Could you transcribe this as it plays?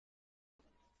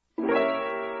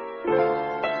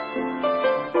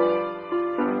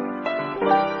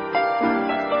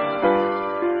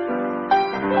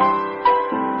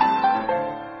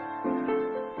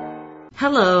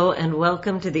Hello, and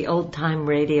welcome to the Old Time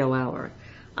Radio Hour.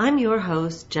 I'm your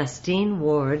host, Justine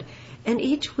Ward, and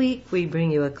each week we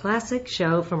bring you a classic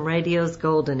show from radio's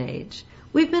golden age.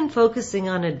 We've been focusing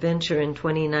on adventure in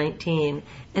 2019,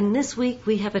 and this week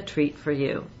we have a treat for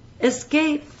you.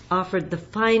 Escape offered the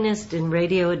finest in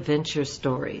radio adventure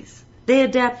stories. They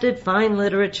adapted fine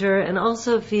literature and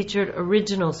also featured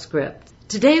original scripts.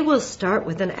 Today we'll start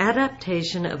with an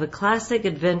adaptation of a classic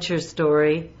adventure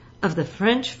story of the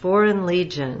French Foreign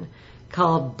Legion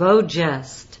called Beau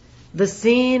Geste, the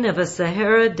scene of a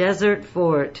Sahara desert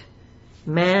fort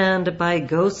manned by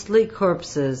ghostly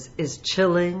corpses is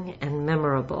chilling and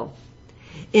memorable.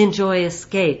 Enjoy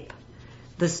Escape,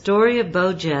 the story of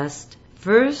Beau Geste,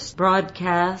 first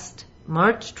broadcast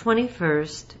March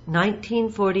 21st,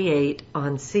 1948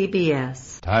 on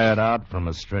CBS. Tired out from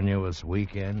a strenuous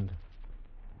weekend?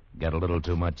 Get a little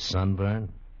too much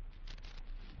sunburn?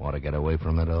 Want to get away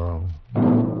from it all?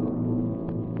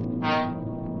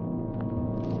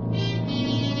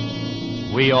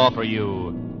 We offer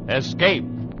you Escape.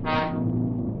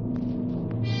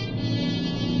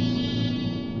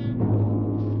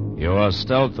 You are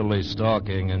stealthily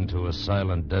stalking into a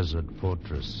silent desert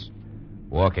fortress,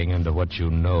 walking into what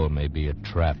you know may be a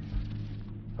trap.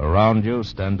 Around you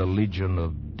stand a legion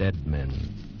of dead men,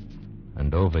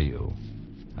 and over you,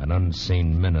 an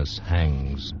unseen menace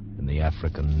hangs in the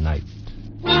African night.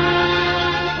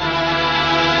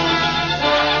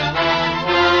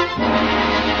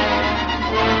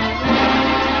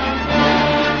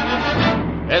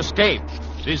 Escape,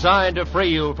 designed to free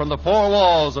you from the four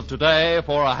walls of today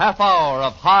for a half hour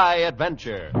of high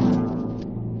adventure.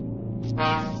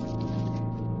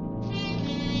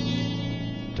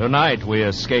 Tonight we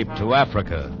escape to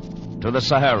Africa, to the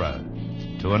Sahara,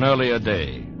 to an earlier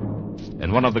day,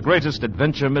 in one of the greatest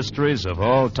adventure mysteries of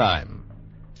all time,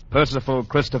 Percival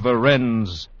Christopher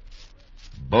Wren's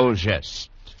Beau Geste.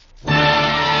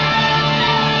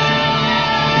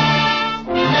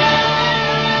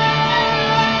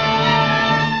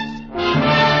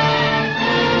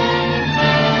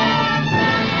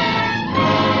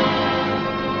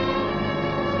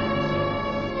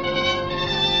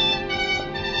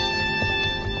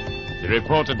 The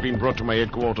report had been brought to my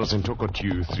headquarters in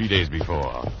Tokotu 3 days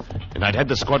before, and I'd had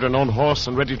the squadron on horse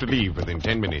and ready to leave within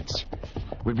 10 minutes.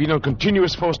 We've been on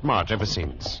continuous forced march ever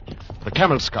since. The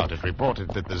Camel Scout had reported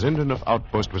that the Zindanov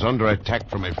outpost was under attack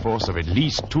from a force of at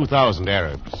least 2,000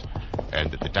 Arabs, and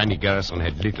that the tiny garrison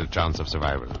had little chance of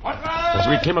survival. As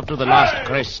we came up to the last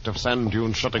crest of sand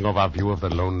dunes shutting off our view of the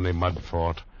lonely mud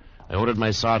fort, I ordered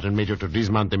my sergeant major to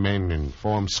dismount the men and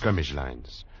form skirmish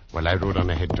lines, while I rode on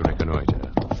ahead to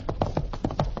reconnoiter.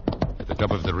 At the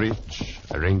top of the ridge,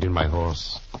 I reined in my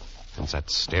horse and sat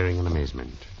staring in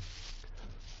amazement.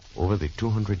 Over the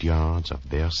 200 yards of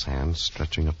bare sand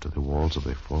stretching up to the walls of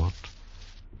the fort,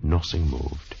 nothing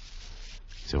moved.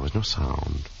 There was no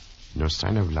sound, no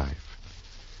sign of life.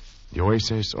 The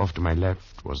oasis off to my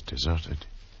left was deserted.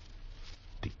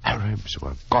 The Arabs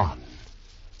were gone,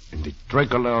 and the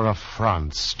tricolor of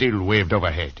France still waved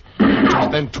overhead.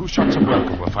 Just then 2 shots of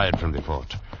welcome were fired from the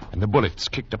fort, and the bullets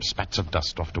kicked up spats of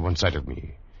dust off to one side of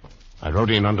me. I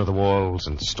rode in under the walls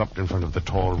and stopped in front of the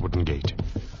tall wooden gate.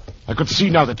 I could see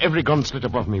now that every gun slit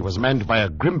above me was manned by a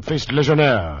grim-faced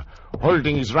legionnaire,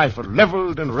 holding his rifle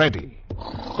leveled and ready.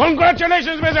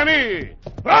 Congratulations, mes amis!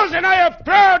 France and I are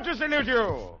proud to salute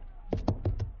you!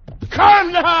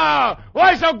 Come now!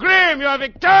 Why so grim? You are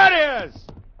victorious!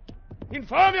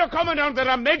 Inform your commandant that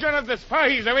a major of the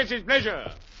Spahis awaits his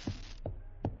pleasure.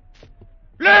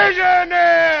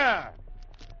 Legionnaire!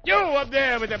 You up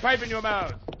there with the pipe in your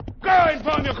mouth. Go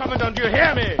inform your commandant, you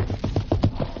hear me?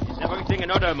 Is everything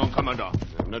in order, mon commandant?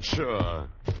 I'm not sure.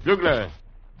 Bugler,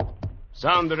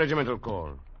 sound the regimental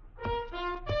call.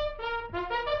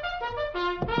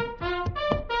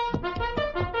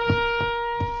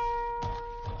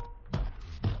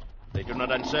 They do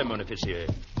not answer, mon officier.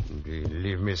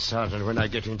 Believe me, Sergeant, when I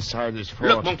get inside this fort...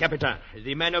 Look, mon capitaine.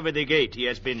 The man over the gate, he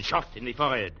has been shot in the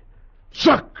forehead.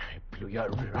 Sacre bleu, you're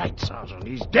right, Sergeant.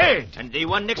 He's dead. And the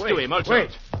one next to him also.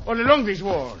 Wait, all along these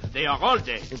walls. They are all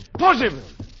dead. Impossible.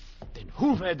 Then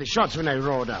who fired the shots when I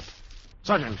rode up?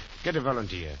 Sergeant, get a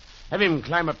volunteer. Have him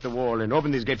climb up the wall and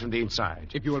open this gate from the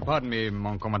inside. If you will pardon me,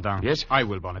 mon commandant. Yes? I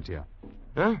will volunteer.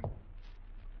 Huh?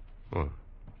 Oh,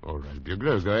 all right,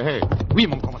 Bugler, go ahead. Oui,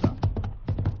 mon commandant.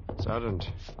 Sergeant,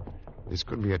 this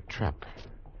could be a trap.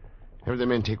 Have the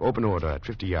men take open order at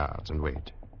 50 yards and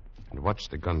wait. And watch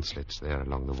the gun slits there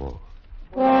along the wall.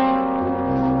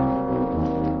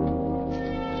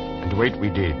 wait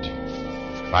we did.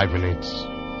 5 minutes,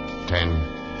 10.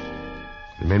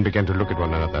 The men began to look at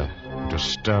one another and to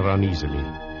stir uneasily.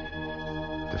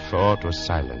 The fort was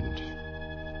silent.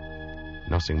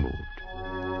 Nothing moved.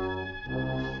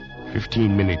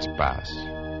 15 minutes passed.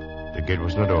 The gate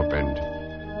was not opened,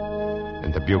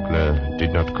 and the bugler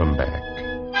did not come back.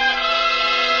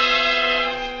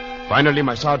 Finally,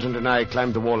 my sergeant and I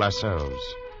climbed the wall ourselves,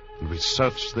 and we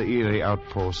searched the eerie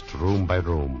outpost room by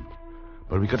room.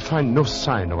 But we could find no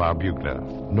sign of our bugler,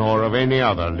 nor of any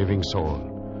other living soul.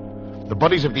 The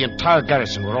bodies of the entire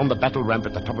garrison were on the battle ramp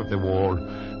at the top of the wall,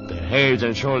 their heads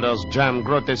and shoulders jammed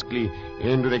grotesquely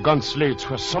into the gun slates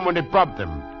where someone had propped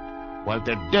them, while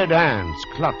their dead hands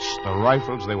clutched the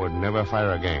rifles they would never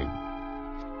fire again.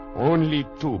 Only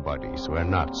 2 bodies were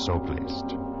not so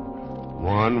placed.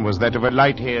 One was that of a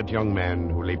light-haired young man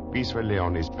who lay peacefully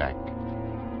on his back,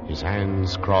 his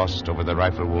hands crossed over the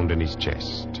rifle wound in his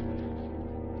chest.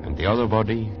 And the other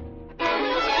body...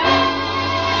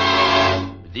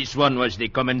 This one was the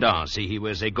commandant. See, he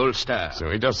wears a gold star.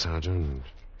 So he does, Sergeant.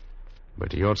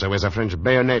 But he also wears a French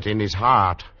bayonet in his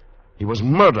heart. He was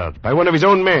murdered by one of his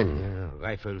own men.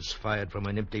 Rifles fired from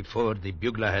an empty fort. The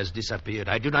bugler has disappeared.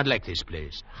 I do not like this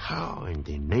place. How in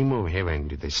the name of heaven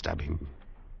did they stab him?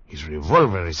 His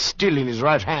revolver is still in his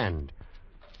right hand.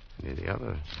 And the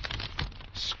other,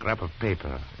 scrap of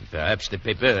paper. Perhaps the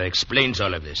paper explains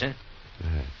all of this, eh?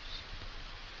 Perhaps.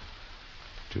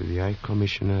 To the High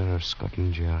Commissioner of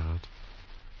Scotland Yard,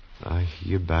 I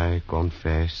hereby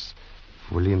confess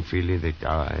fully and freely that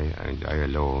I, and I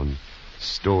alone,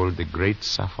 stole the great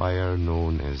sapphire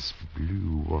known as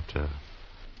Blue Water.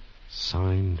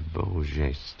 Signed, Beau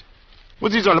Geste.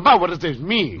 What's this all about? What does this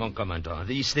mean? Mon commandant,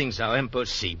 these things are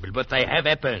impossible, but they have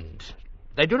happened.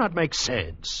 They do not make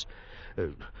sense.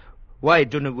 Why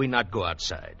do we not go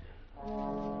outside?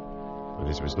 But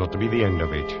this was not to be the end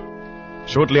of it.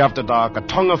 Shortly after dark, a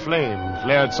tongue of flame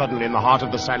flared suddenly in the heart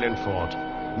of the silent fort.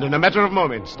 And in a matter of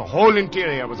moments, the whole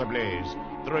interior was ablaze,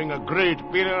 throwing a great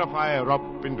pillar of fire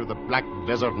up into the black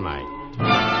desert night.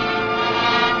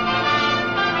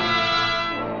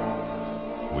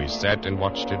 We sat and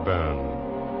watched it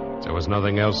burn. There was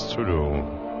nothing else to do.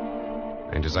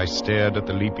 And as I stared at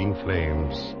the leaping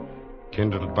flames,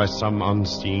 kindled by some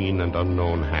unseen and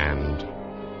unknown hand,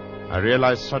 I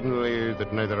realized suddenly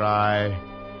that neither I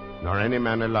nor any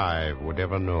man alive would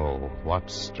ever know what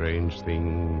strange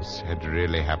things had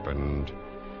really happened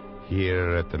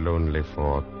here at the lonely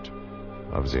fort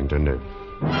of Zinterneuf.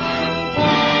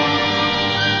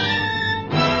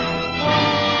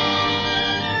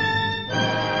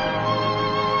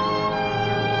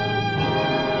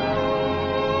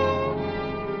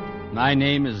 My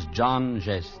name is Beau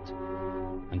Geste,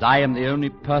 and I am the only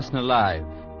person alive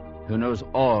who knows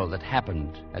all that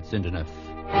happened at Zinterneuf.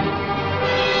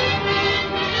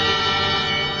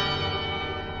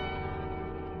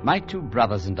 My 2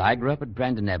 brothers and I grew up at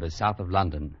Brandon Abbas, south of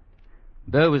London.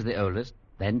 Beau was the oldest,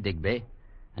 then Digby,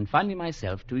 and finally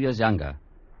myself, 2 years younger.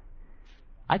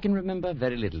 I can remember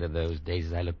very little of those days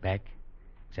as I look back,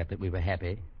 except that we were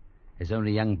happy, as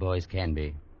only young boys can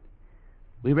be.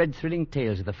 We read thrilling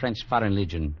tales of the French Foreign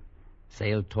Legion,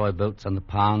 sailed toy boats on the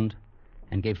Pound,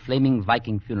 and gave flaming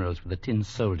Viking funerals for the tin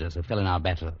soldiers who fell in our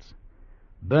battles,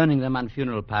 burning them on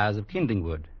funeral pyres of kindling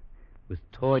wood,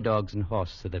 with toy dogs and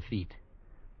horses at their feet,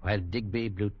 while Digby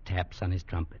blew taps on his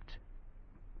trumpet.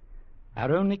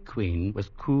 Our only queen was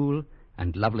cool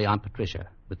and lovely Aunt Patricia,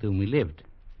 with whom we lived.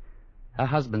 Her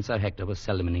husband, Sir Hector, was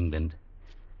seldom in England,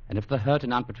 and if the hurt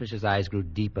in Aunt Patricia's eyes grew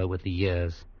deeper with the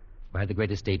years, while the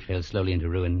great estate fell slowly into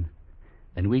ruin,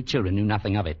 then we children knew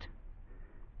nothing of it.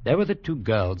 There were the 2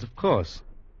 girls, of course,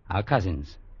 our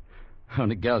cousins.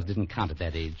 Only girls didn't count at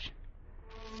that age.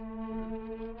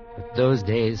 But those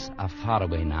days are far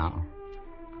away now,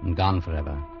 and gone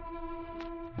forever.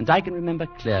 And I can remember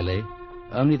clearly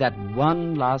only that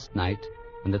one last night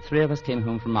when the 3 of us came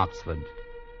home from Oxford.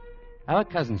 Our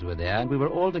cousins were there, and we were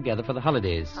all together for the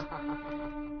holidays.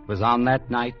 It was on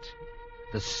that night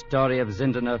the story of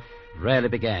Zinterneuf really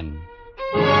began.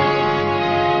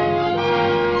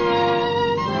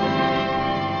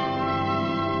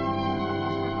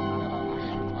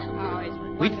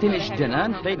 We'd finished dinner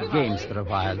and played games for a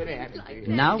while.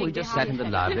 Now we just sat in the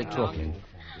library talking.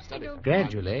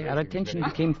 Gradually, our attention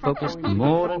became focused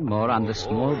more and more on the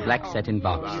small black satin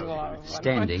box,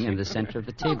 standing in the center of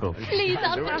the table. Please,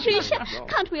 Aunt Patricia,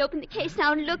 can't we open the case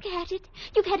now and look at it?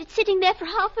 You've had it sitting there for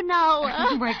half an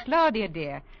hour. Well, Claudia,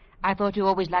 dear, I thought you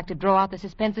always liked to draw out the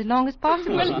suspense as long as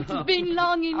possible. Well, it's been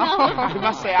long enough. I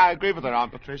must say I agree with her,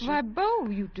 Aunt Patricia. Why, Beau,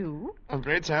 you do? I'm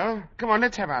afraid so. Come on,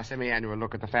 let's have our semi-annual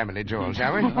look at the family jewel,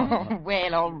 shall we? Oh,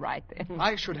 well, all right then.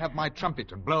 I should have my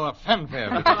trumpet and blow a fanfare.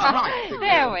 That's right.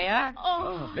 There we are.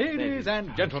 Ladies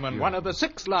and gentlemen, one of the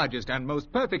 6 largest and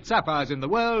most perfect sapphires in the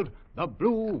world, the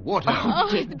blue water. Oh,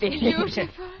 it's beautiful.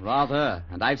 Rather.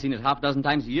 And I've seen it half a dozen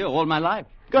times a year all my life.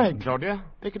 Go ahead, Claudia.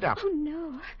 Pick it up. Oh,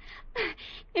 no.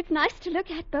 It's nice to look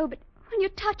at, Beau, but when you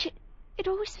touch it, it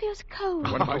always feels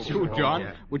cold. What about you,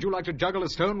 John? Would you like to juggle a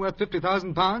stone worth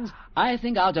 50,000 pounds? I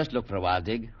think I'll just look for a while,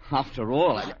 Dig. After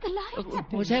all, The lights.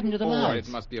 What's happened to the Oh, lights?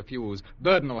 it must be a fuse.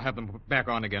 Burden will have them put back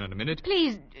on again in a minute.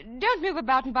 Please, don't move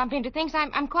about and bump into things.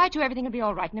 I'm quite sure everything will be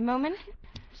all right in a moment.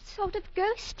 Sort of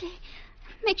ghostly.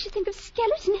 Makes you think of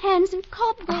skeleton hands and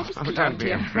cobwebs. Oh, don't be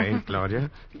afraid,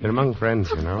 Claudia. You're among friends,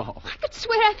 you know. I could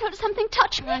swear I felt something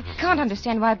touch me. I can't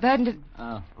understand why Burden did...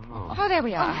 Oh. Oh, there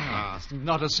we are. Ah,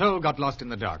 not a soul got lost in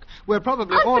the dark. We're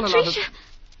probably Aunt all a lot of... Patricia,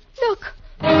 look.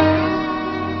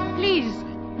 Please,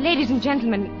 ladies and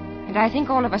gentlemen, and I think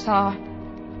all of us are,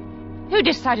 who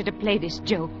decided to play this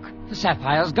joke? The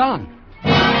sapphire's gone.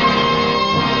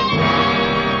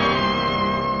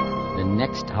 The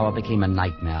next hour became a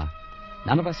nightmare.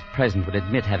 None of us present would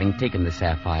admit having taken the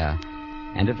sapphire.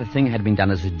 And if the thing had been done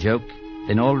as a joke,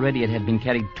 then already it had been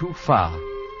carried too far.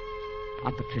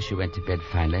 Aunt Patricia went to bed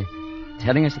finally,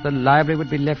 telling us that the library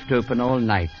would be left open all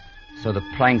night, so the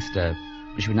prankster,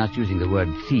 she was not using the word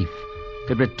thief,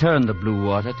 could return the blue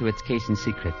water to its case in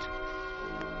secret.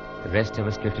 The rest of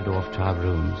us drifted off to our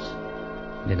rooms.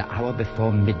 And an hour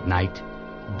before midnight,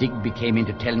 Digby came in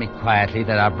to tell me quietly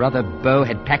that our brother Beau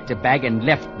had packed a bag and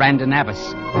left Brandon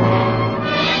Abbas.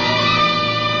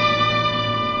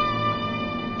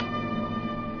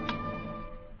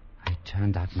 I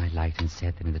turned out my light and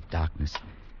sat there in the darkness,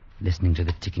 listening to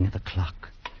the ticking of the clock.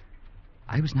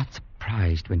 I was not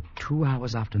surprised when 2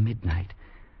 hours after midnight,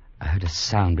 I heard a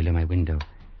sound below my window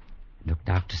and looked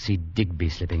out to see Digby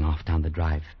slipping off down the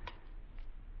drive.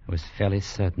 I was fairly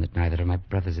certain that neither of my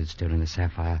brothers had stolen the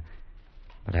sapphire,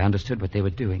 but I understood what they were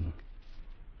doing.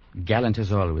 Gallant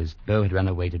as always, Beau had run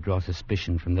away to draw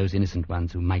suspicion from those innocent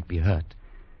ones who might be hurt,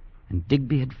 and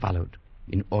Digby had followed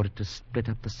in order to split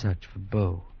up the search for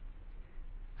Beau.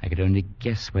 I could only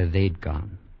guess where they'd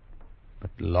gone, but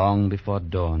long before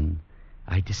dawn,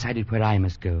 I decided where I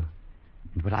must go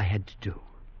and what I had to do.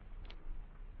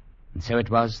 And so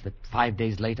it was that 5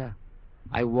 days later,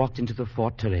 I walked into the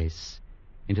Fort Thérèse,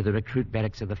 into the recruit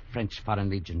barracks of the French Foreign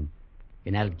Legion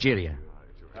in Algeria.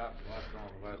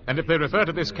 And if they refer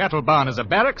to this cattle barn as a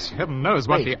barracks, heaven knows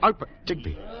what Hey, the output...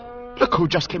 Digby, look who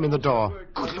just came in the door.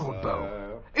 Good Lord,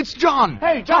 Beau. It's John.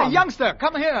 Hey, John. Hey, youngster,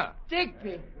 come here.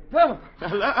 Digby! Beau!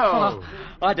 Hello.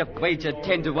 I'd have wagered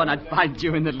 10 to 1 I'd find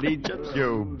you in the Legion.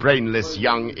 You brainless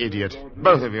young idiot.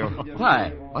 Both of you.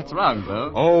 Why? What's wrong,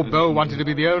 Beau? Oh, Beau wanted to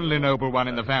be the only noble one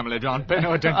in the family, John. Pay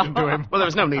no attention to him. Well, there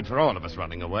was no need for all of us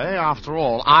running away. After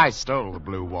all, I stole the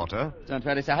blue water. Don't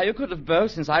really say how you could have, Beau,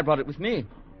 since I brought it with me.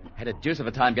 Had a deuce of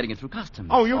a time getting it through customs.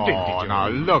 Oh, you did Oh, you? now,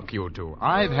 look, you two.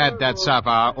 I've had that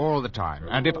sapphire all the time.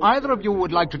 And if either of you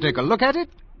would like to take a look at it...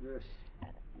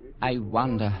 I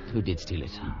wonder who did steal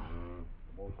it.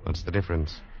 What's the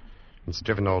difference? It's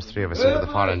driven all 3 of us into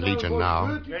the Foreign Legion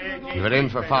now. We're in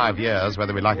for 5 years,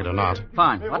 whether we like it or not.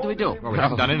 Fine. What do we do? Well, we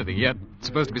haven't done anything yet. It's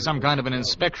supposed to be some kind of an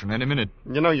inspection any minute.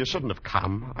 You know, you shouldn't have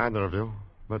come, either of you.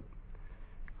 But,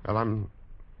 well, I'm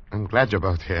glad you're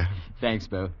both here. Thanks,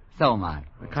 Beau. So am I.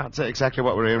 I can't say exactly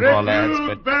what we're in for, lads,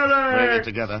 but we're in it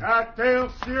together.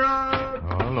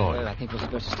 Oh, Lord. Well, I think we're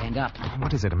supposed to stand up.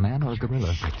 What is it, a man or a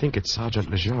gorilla? I think it's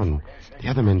Sergeant Lejeune. The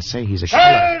other men say he's a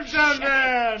killer. Down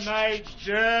there, my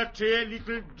dirty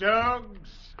little dogs.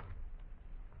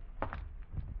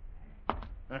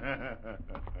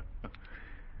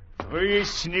 Three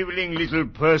snivelling little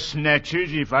purse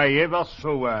snatchers if I ever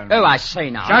saw one. Oh, I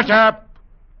say now. Shut up!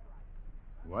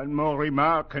 One more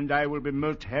remark and I will be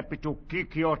most happy to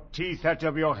kick your teeth out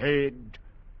of your head.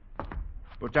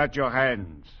 Put out your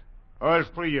hands. All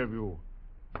 3 of you.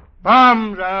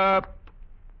 Palms up!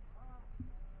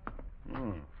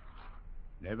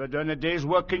 Never done a day's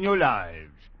work in your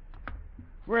lives.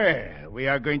 Well, we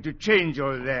are going to change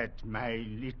all that, my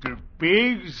little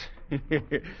pigs.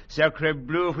 Sacre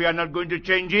bleu, if we are not going to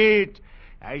change it,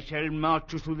 I shall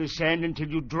march you through the sand until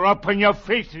you drop on your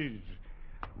faces.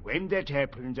 When that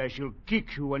happens, I shall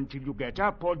kick you until you get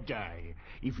up or die.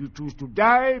 If you choose to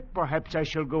die, perhaps I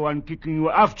shall go on kicking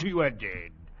you after you are dead.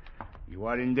 You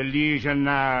are in the Legion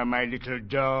now, my little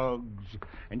dogs,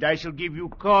 and I shall give you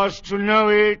cause to know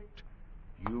it.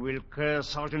 You will curse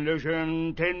Sergeant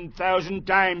Lejeune 10,000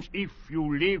 times if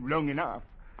you live long enough.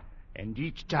 And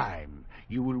each time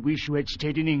you will wish you had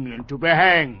stayed in England to be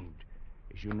hanged,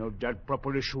 as you no doubt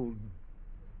properly should.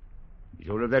 Is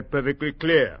all of that perfectly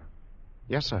clear?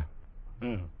 Yes, sir.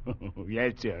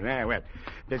 Yes, sir. Well,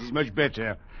 that is much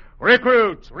better.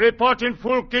 Recruits, report in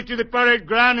full kit to the parade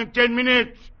ground in 10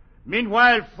 minutes.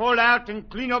 Meanwhile, fall out and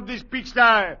clean up this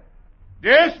pigsty.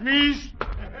 Dismissed.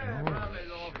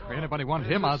 If anybody want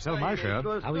him, I'll sell my shirt.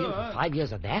 Are we in for 5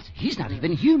 years of that? He's not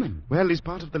even human. Well, he's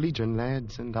part of the Legion,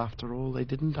 lads, and after all, they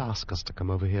didn't ask us to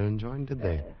come over here and join, did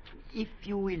they? If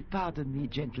you will pardon me,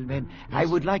 gentlemen, I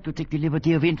would like to take the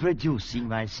liberty of introducing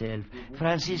myself.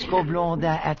 Francisco Blondin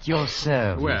at your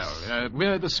service. Well,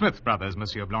 we're the Smith brothers,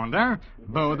 Monsieur Blondin.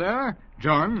 Beau there,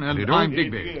 John, and I'm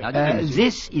Digby.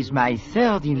 This is my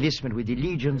third enlistment with the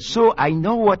Legion, so I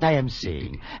know what I am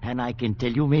saying. And I can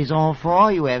tell you, mes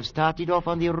enfants, you have started off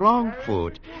on the wrong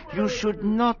foot. You should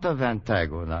not have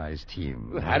antagonized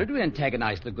him. How did we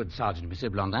antagonize the good sergeant, Monsieur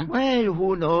Blondin? Well,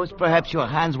 who knows? Perhaps your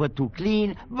hands were too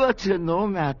clean, but no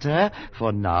matter.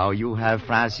 For now, you have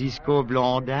Francisco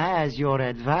Blondin as your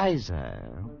advisor.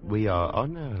 We are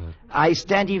honored. I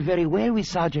stand in very well with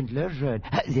Sergeant Lejeune.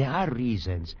 There are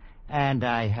reasons. And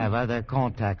I have other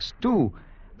contacts, too.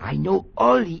 I know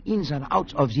all the ins and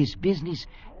outs of this business,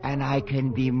 and I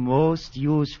can be most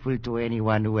useful to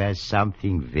anyone who has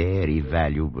something very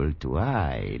valuable to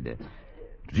hide.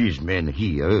 These men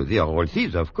here, they are all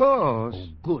thieves, of course. Oh,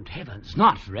 good heavens,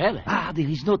 not really. There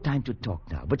is no time to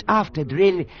talk now. But after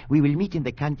drill, we will meet in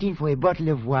the canteen for a bottle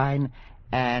of wine,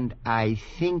 and I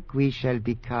think we shall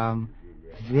become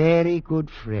very good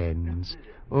friends.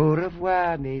 Au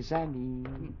revoir, mes amis.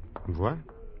 Au revoir?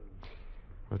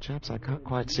 Well, chaps, I can't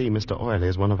quite see Mr. Oily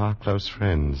as one of our close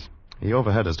friends. He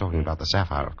overheard us talking about the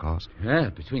sapphire, of course. Yeah,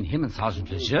 between him and Sergeant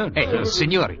Lejeune. Hey,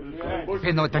 signori,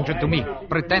 pay no attention to me.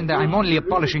 Pretend I'm only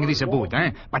polishing this boot,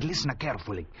 eh? But listen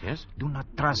carefully. Yes? Do not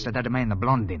trust that man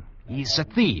Blondin. He's a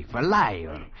thief, a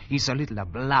liar. He's a little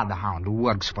bloodhound who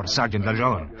works for Sergeant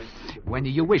Lejeune. When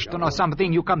you wish to know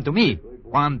something, you come to me.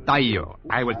 Guantayo.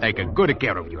 I will take good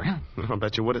care of you, eh? I'll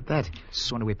bet you would at that.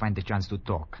 Soon we find the chance to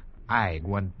talk. I,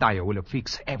 Guantayo, will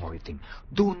fix everything.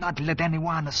 Do not let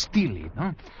anyone steal it,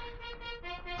 huh?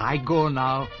 I go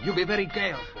now. You be very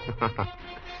careful.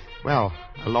 Well,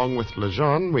 along with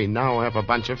Lejeune, we now have a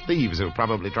bunch of thieves who'll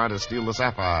probably try to steal the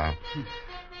sapphire.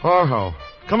 Ho-ho.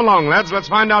 Come along, lads. Let's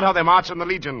find out how they march in the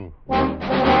Legion.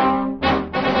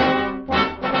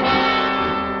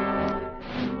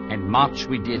 And march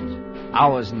we did,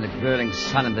 hours in the growling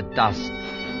sun and the dust,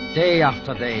 day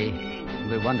after day.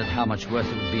 And we wondered how much worse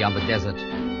it would be on the desert.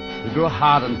 We grew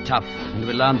hard and tough, and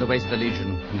we learned the ways of the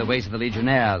Legion and the ways of the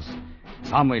Legionnaires.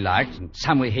 Some we liked, and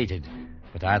some we hated.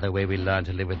 But either way, we learned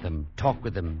to live with them, talk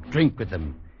with them, drink with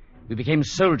them. We became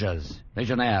soldiers,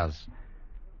 legionnaires.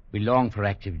 We longed for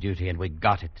active duty, and we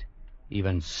got it,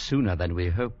 even sooner than we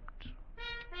hoped.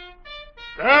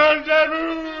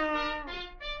 Rendezvous!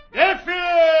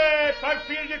 Défilé par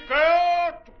fil de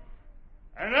côte!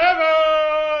 And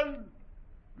heaven!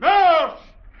 March!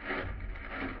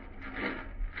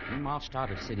 We marched out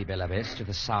of Sidi Bel Abbes to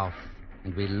the south,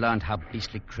 and we learned how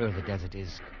beastly cruel the desert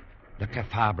is. Le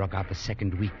cafard broke out the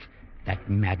second week. That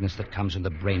madness that comes when the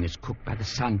brain is cooked by the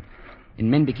sun. And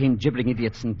men became gibbering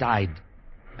idiots and died.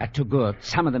 At Togourt,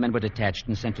 some of the men were detached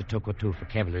and sent to Tokotu for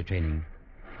cavalry training.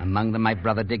 Among them my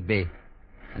brother Digby,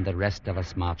 and the rest of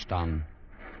us marched on.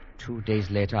 2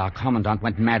 days later, our commandant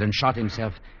went mad and shot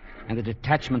himself, and the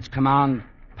detachment's command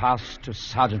passed to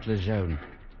Sergeant Lejeune.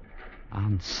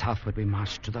 On southward we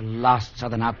marched to the last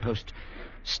southern outpost,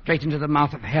 straight into the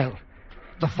mouth of hell,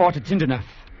 the fort at Tinderneuf.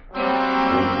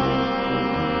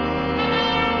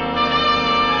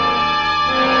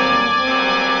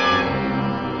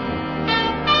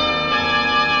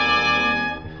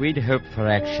 If we'd hoped for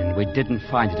action, we didn't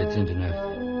find it at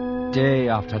Tinderneuf. Day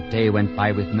after day went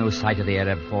by with no sight of the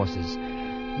Arab forces.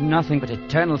 Nothing but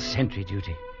eternal sentry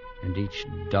duty. And each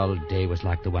dull day was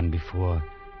like the one before.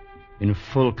 In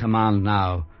full command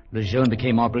now, Lejeune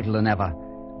became more brutal than ever,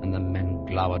 and the men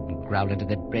glowered and growled under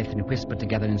their breath and whispered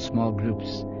together in small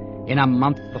groups. In a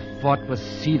month, the fort was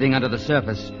seething under the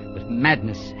surface with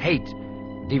madness, hate,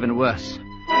 and even worse.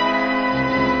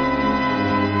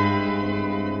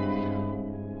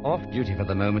 Off duty for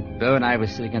the moment, Beau and I were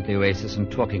sitting at the oasis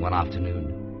and talking one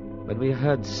afternoon, but we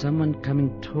heard someone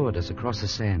coming toward us across the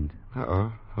sand.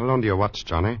 Uh-oh. Hold on to your watch,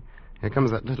 Johnny. Here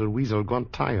comes that little weasel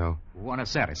Guantayo.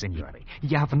 Buonasera, signore.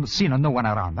 You haven't seen no one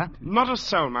around, huh? Not a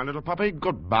soul, my little puppy.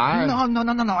 Goodbye. No.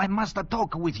 I must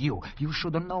talk with you. You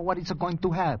should know what is going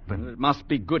to happen. It must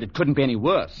be good. It couldn't be any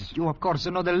worse. You, of course,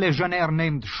 know the legionnaire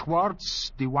named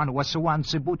Schwartz, the one who was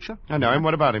once a butcher? I know him.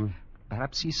 What about him?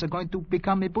 Perhaps he's going to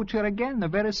become a butcher again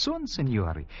very soon,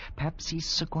 signore. Perhaps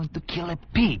he's going to kill a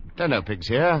pig. There are no pigs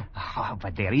here. Oh,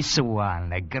 but there is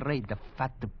one, a great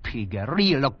fat pig, a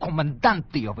real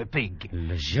commandante of a pig.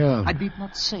 Lejeune. I did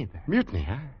not say that. Mutiny,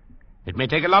 huh? It may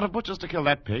take a lot of butchers to kill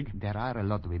that pig. There are a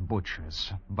lot of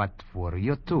butchers, but for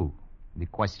you two, the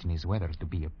question is whether to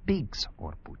be pigs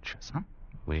or butchers, huh?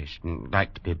 We shouldn't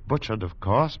like to be butchered, of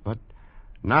course, but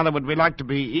neither would we like to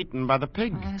be eaten by the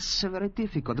pig. It's very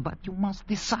difficult, but you must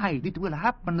decide. It will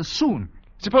happen soon.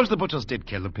 Suppose the butchers did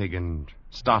kill the pig and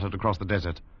started across the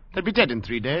desert. They'd be dead in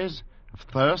 3 days, of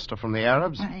thirst or from the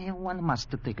Arabs. One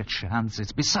must take a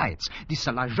chances. Besides, this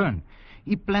Lejeune,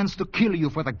 he plans to kill you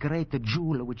for the great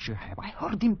jewel which you have. I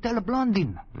heard him tell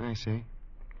Blondin. I see.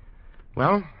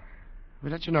 Well,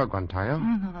 we'll let you know, Guantayo.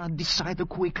 No, decide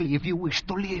quickly if you wish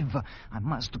to live. I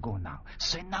must go now.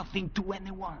 Say nothing to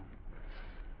anyone.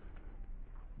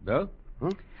 Beau?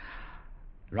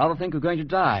 Rather think we're going to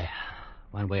die,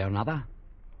 one way or another.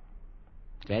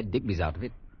 Glad Digby's out of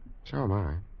it. So am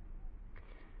I.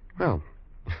 Well,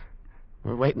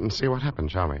 we'll wait and see what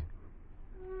happens, shall we?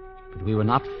 But we were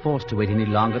not forced to wait any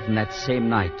longer than that same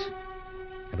night.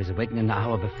 I was awakened an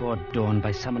hour before dawn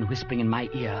by someone whispering in my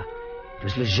ear. It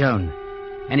was Lejeune,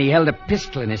 and he held a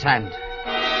pistol in his hand.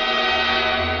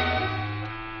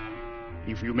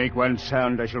 If you make one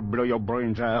sound, I shall blow your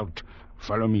brains out.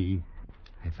 Follow me.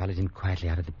 I followed him quietly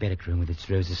out of the barrack room with its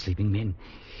rows of sleeping men,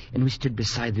 and we stood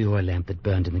beside the oil lamp that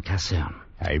burned in the caserne.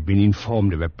 I've been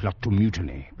informed of a plot to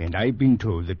mutiny, and I've been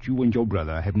told that you and your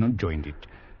brother have not joined it.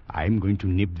 I'm going to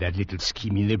nip that little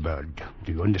scheme in the bud.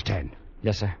 Do you understand?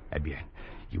 Yes, sir. Eh bien.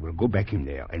 You will go back in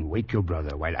there and wake your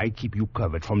brother while I keep you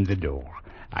covered from the door.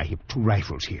 I have 2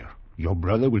 rifles here. Your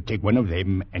brother will take one of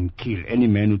them and kill any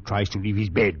man who tries to leave his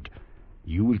bed.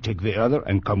 You will take the other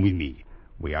and come with me.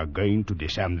 We are going to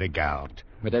disarm the guard.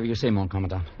 Whatever you say, mon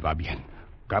commandant. Va bien.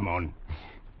 Come on.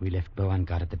 We left Beau on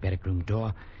guard at the barrack room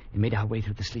door and made our way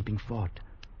through the sleeping fort,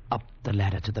 up the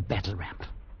ladder to the battle ramp.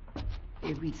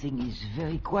 Everything is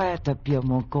very quiet up here,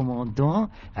 mon commandant.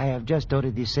 I have just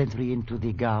ordered the sentry into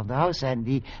the guardhouse, and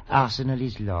the arsenal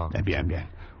is locked. Bien, bien.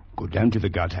 Go down to the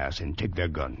guardhouse and take their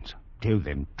guns. Tell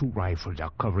them 2 rifles are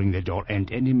covering the door,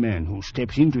 and any man who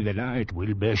steps into the light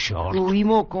will be shot. Oui,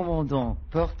 mon commandant.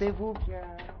 Portez-vous bien.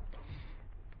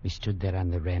 We stood there on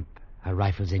the ramp, our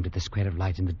rifles aimed at the square of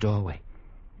light in the doorway,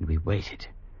 and we waited.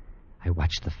 I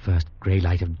watched the first grey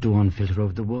light of dawn filter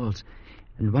over the walls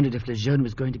and wondered if Lejeune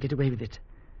was going to get away with it.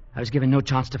 I was given no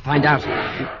chance to find out.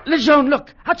 Lejeune,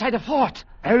 look! Outside the fort!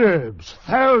 Arabs,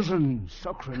 thousands!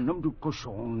 Sacre nom du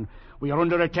cochon. We are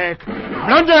under attack.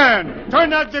 London!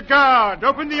 Turn out the guard!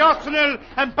 Open the arsenal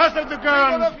and pass out the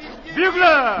guns!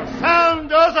 Bugler!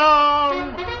 Sound us all!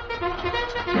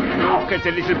 Look at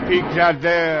the little pigs out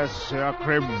there.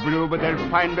 Sacre bleu, but they'll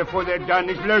find before they're done.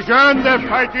 It's Lejeune they're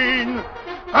fighting!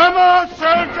 Come on,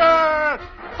 soldier!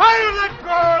 Fire that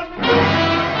gun!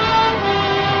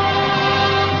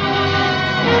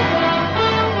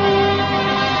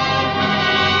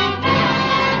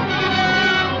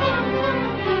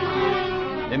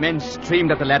 The men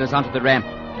streamed up the ladders onto the ramp,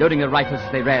 loading their rifles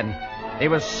as they ran. They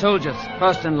were soldiers,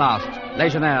 first and last,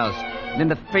 legionnaires. And in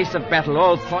the face of battle,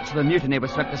 all thoughts of the mutiny were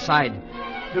swept aside.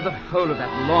 Through the whole of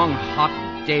that long,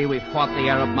 hot day, we fought the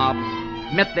Arab mob,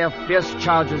 met their fierce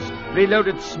charges,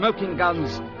 reloaded smoking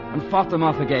guns, and fought them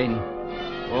off again.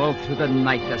 All through the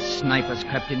night, the snipers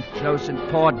crept in close and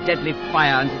poured deadly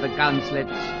fire into the gun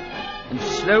slits. And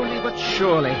slowly but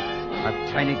surely, our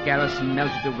tiny garrison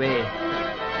melted away.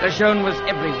 Lejeune was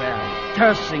everywhere,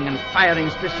 cursing and firing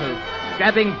his pistol,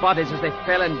 grabbing bodies as they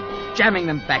fell and jamming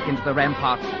them back into the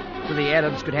ramparts, so the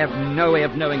Arabs could have no way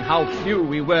of knowing how few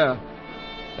we were.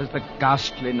 As the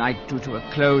ghastly night drew to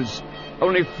a close,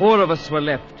 only 4 of us were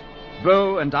left,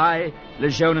 Beau and I,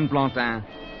 Lejeune and Blantin.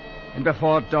 And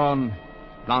before dawn,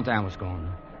 Blantin was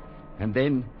gone. And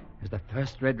then, as the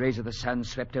first red rays of the sun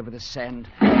swept over the sand...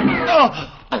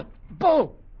 Oh!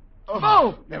 Beau!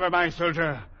 Beau! Never mind,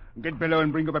 soldier. Get below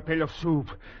and bring up a pail of soup.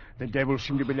 The devils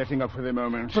seem to be letting up for the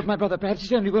moment. But my brother, perhaps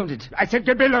he's only wounded. I said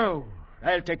get below.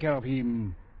 I'll take care of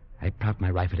him. I propped my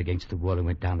rifle against the wall and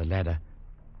went down the ladder.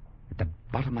 At the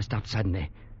bottom, I stopped suddenly.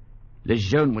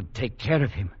 Lejeune would take care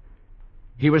of him.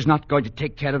 He was not going to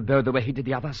take care of Beau the way he did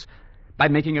the others, by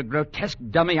making a grotesque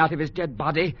dummy out of his dead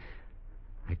body.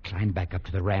 I climbed back up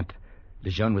to the ramp.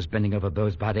 Lejeune was bending over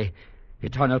Beau's body, He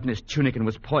torn open his tunic and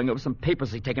was poring over some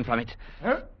papers he'd taken from it.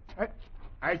 Huh?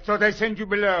 I thought I sent you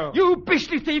below. You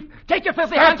beastly thief! Take your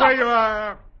filthy hands off! There you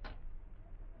are!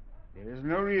 There is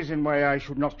no reason why I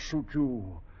should not shoot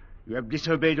you. You have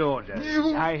disobeyed orders.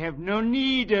 I have no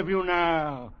need of you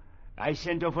now. I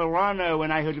sent off a runner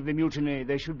when I heard of the mutiny.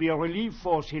 There should be a relief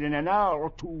force here in an hour or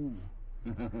two.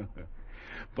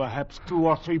 Perhaps 2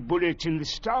 or 3 bullets in the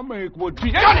stomach would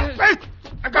be... Johnny!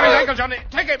 I got his ankle, Johnny.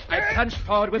 Take it. I plunged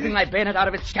forward, whipping my bayonet out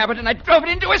of its scabbard, and I drove it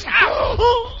into his house.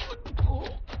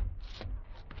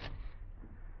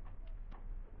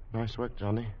 Nice work,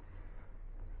 Johnny.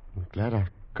 I'm glad I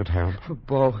could help. Oh,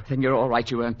 Beau, then you're all right.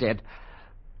 You weren't dead.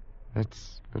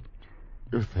 That's what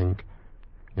you think,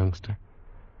 youngster.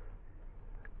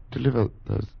 Deliver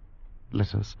those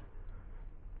letters.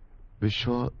 Be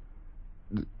sure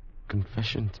the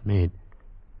confession's made.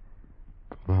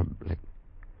 Public.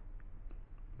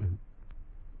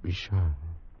 Be sure.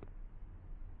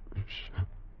 Be sure.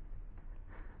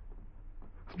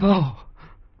 Beau!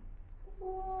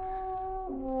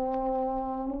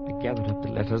 I gathered up the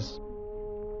letters,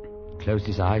 closed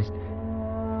his eyes,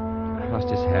 crossed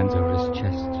his hands over his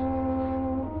chest.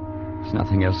 There's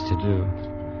nothing else to do.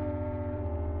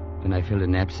 Then I filled a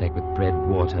knapsack with bread,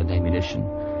 water, and ammunition,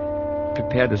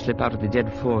 prepared to slip out of the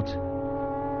dead fort.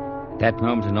 At that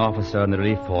moment, an officer in the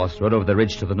relief force rode over the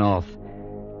ridge to the north.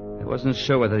 I wasn't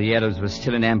sure whether the Arabs were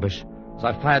still in ambush, so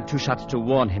I fired 2 shots to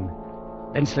warn him,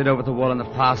 then slid over the wall on the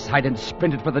far side and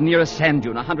sprinted for the nearest sand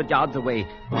dune 100 yards away.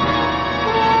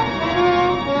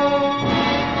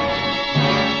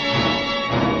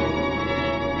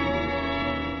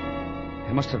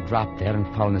 I must have dropped there and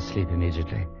fallen asleep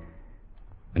immediately.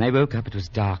 When I woke up, it was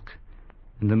dark,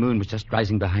 and the moon was just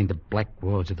rising behind the black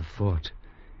walls of the fort.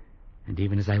 And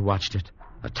even as I watched it,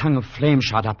 a tongue of flame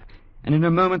shot up, and in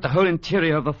a moment the whole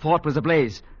interior of the fort was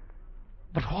ablaze.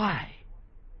 But why?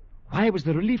 Why was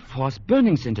the relief force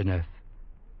burning Saint-Denis?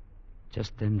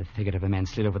 Just then the figure of a man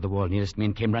slid over the wall nearest me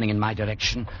and came running in my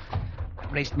direction. I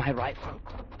raised my rifle.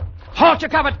 Halt, you're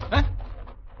covered! Huh?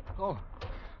 Oh,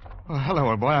 hello,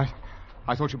 old boy.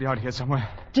 I thought you'd be out here somewhere.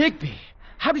 Digby,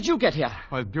 how did you get here?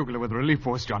 I was bugler with the relief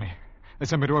force, Johnny. They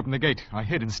sent me to open the gate. I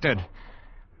hid instead.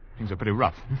 Things are pretty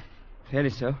rough. Fairly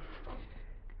so.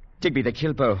 Digby, they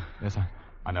killed Beau. Yes,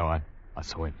 I know. I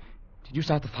saw it. Did you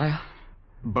start the fire?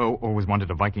 Beau always wanted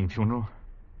a Viking funeral.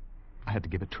 I had to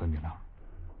give it to him, you know.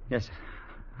 Yes,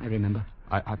 I remember.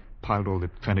 I piled all the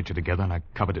furniture together and I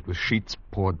covered it with sheets,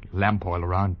 poured lamp oil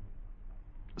around.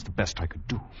 It was the best I could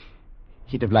do.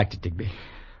 He'd have liked it, Digby.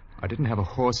 I didn't have a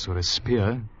horse or a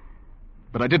spear,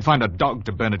 but I did find a dog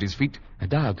to burn at his feet. A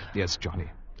dog? Yes, Johnny.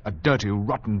 A dirty,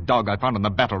 rotten dog I found on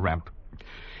the battle ramp.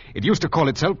 It used to call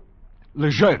itself Le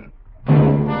Jeune.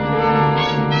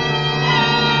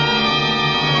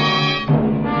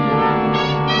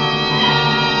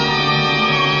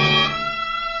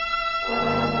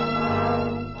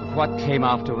 What came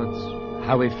afterwards,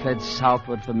 how we fled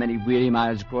southward for many weary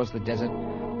miles across the desert,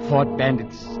 fought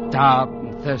bandits, starved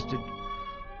and thirsted.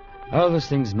 All those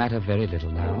things matter very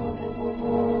little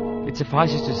now. It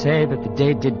suffices to say that the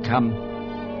day did come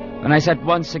when I sat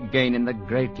once again in the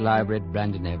great library at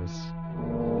Brandon Nevis,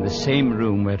 in the same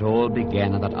room where it all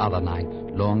began on that other night,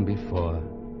 long before.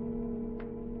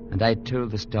 And I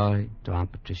told the story to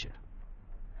Aunt Patricia.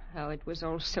 Oh, it was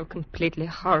all so completely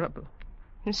horrible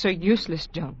and so useless,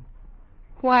 John.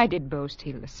 Why did Beau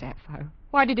steal the sapphire?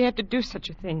 Why did he have to do such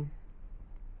a thing?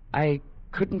 I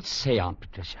couldn't say, Aunt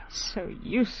Patricia. So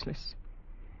useless.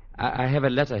 I have a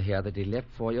letter here that he left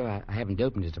for you. I haven't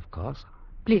opened it, of course.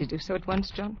 Please do so at once,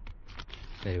 John.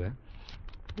 Very well.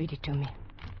 Read it to me.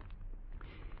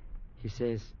 He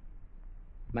says,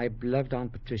 "My beloved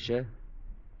Aunt Patricia,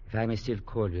 if I may still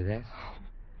call you that.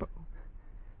 Beau.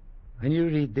 When you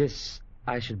read this,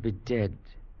 I should be dead.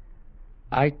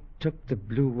 I took the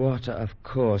blue water, of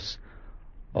course,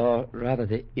 or rather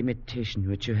the imitation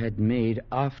which you had made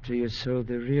after you sold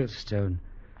the real stone.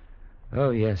 Oh,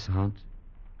 yes, Aunt.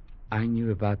 I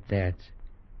knew about that.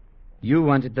 You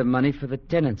wanted the money for the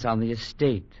tenants on the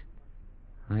estate.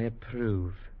 I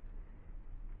approve.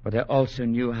 But I also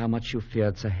knew how much you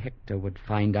feared Sir Hector would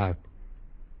find out.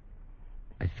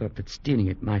 I thought that stealing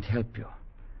it might help you.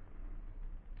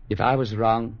 If I was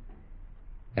wrong,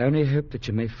 I only hope that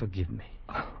you may forgive me.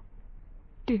 Oh,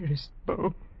 dearest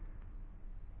Beau.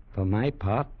 For my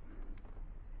part,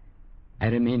 I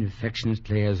remain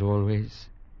affectionately, as always,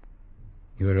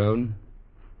 your own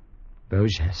Beau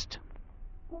Geste.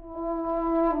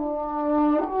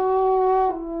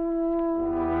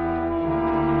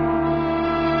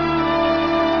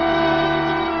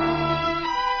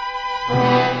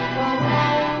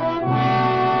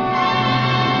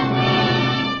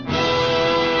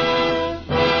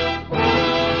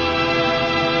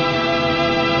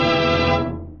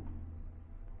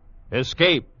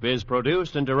 Escape is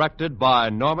produced and directed by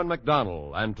Norman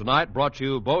MacDonald, and tonight brought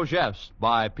you Beau Geste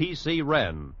by P.C.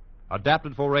 Wren,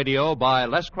 adapted for radio by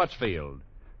Les Crutchfield,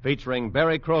 featuring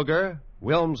Barry Kroger,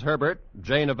 Wilms Herbert,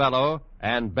 Jay Novello,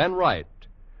 and Ben Wright,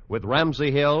 with Ramsey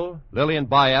Hill, Lillian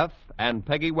Bayef, and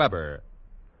Peggy Weber.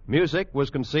 Music was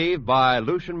conceived by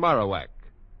Lucien Morawek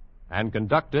and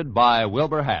conducted by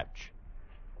Wilbur Hatch.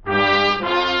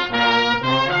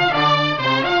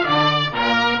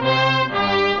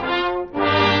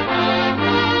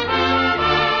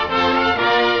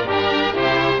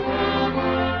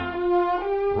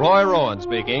 Roy Rowan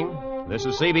speaking. This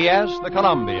is CBS, the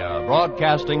Columbia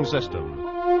Broadcasting System.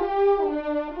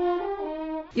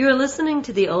 You're listening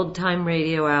to the Old Time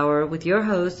Radio Hour with your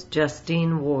host,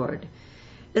 Justine Ward.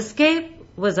 Escape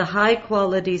was a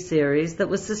high-quality series that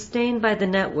was sustained by the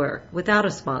network without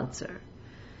a sponsor.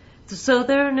 So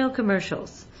there are no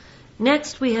commercials.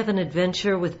 Next, we have an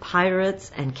adventure with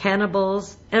pirates and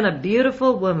cannibals and a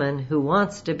beautiful woman who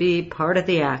wants to be part of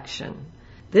the action.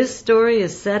 This story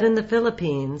is set in the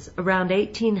Philippines around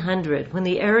 1800 when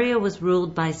the area was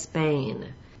ruled by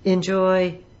Spain.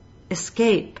 Enjoy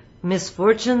Escape,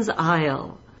 Misfortune's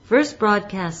Isle. First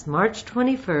broadcast March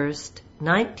 21st,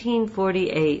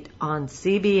 1948 on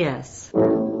CBS.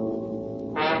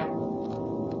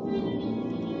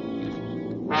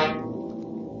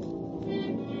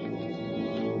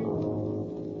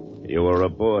 You were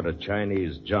aboard a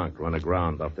Chinese junk run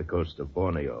aground off the coast of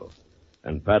Borneo.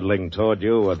 And paddling toward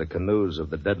you are the canoes of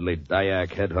the deadly Dayak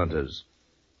headhunters.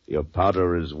 Your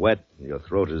powder is wet and your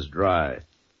throat is dry,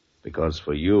 because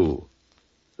for you,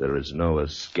 there is no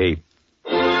escape.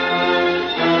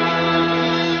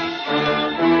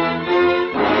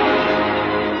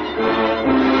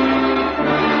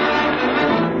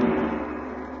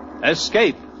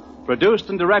 Escape, produced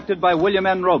and directed by William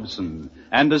N. Robeson,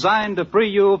 and designed to free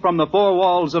you from the four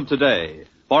walls of today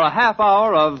for a half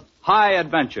hour of high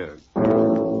adventure.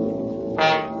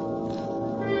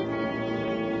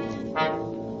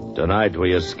 Tonight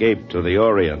we escape to the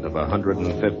Orient of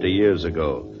 150 years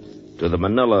ago, to the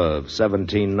Manila of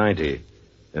 1790,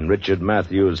 in Richard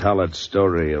Matthews Hallett's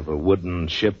story of a wooden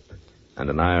ship and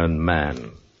an iron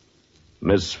man.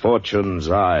 Misfortune's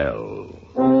Isle.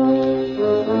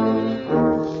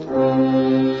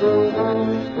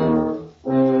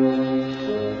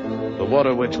 The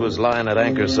water which was lying at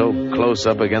anchor so close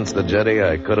up against the jetty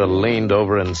I could have leaned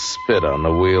over and spit on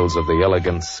the wheels of the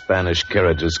elegant Spanish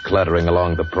carriages clattering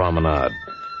along the promenade.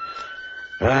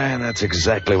 And that's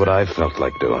exactly what I felt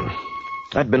like doing.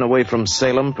 I'd been away from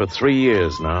Salem for 3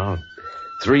 years now.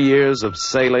 3 years of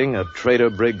sailing a trader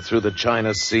brig through the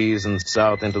China Seas and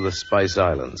south into the Spice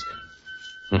Islands.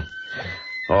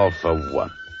 All for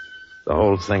what? The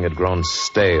whole thing had grown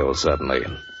stale suddenly,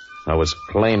 and I was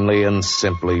plainly and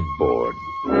simply bored.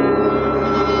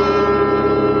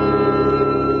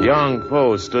 Young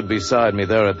Poe stood beside me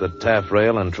there at the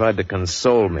taffrail and tried to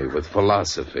console me with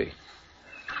philosophy.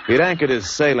 He'd anchored his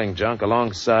sailing junk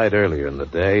alongside earlier in the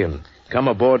day and come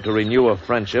aboard to renew a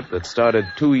friendship that started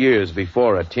 2 years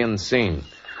before at Tientsin,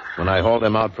 when I hauled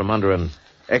him out from under an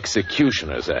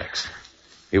executioner's axe.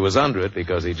 He was under it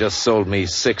because he just sold me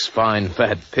 6 fine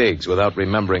fat pigs without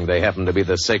remembering they happened to be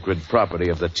the sacred property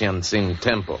of the Tientsin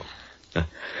Temple.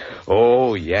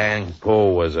 Oh, Yang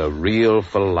Po was a real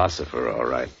philosopher, all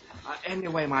right.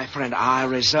 Anyway, my friend, I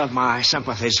reserve my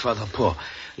sympathies for the poor.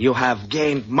 You have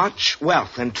gained much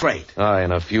wealth in trade. Aye,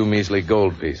 and a few measly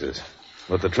gold pieces.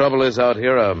 But the trouble is out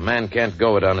here, a man can't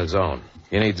go it on his own.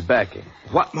 He needs backing.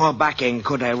 What more backing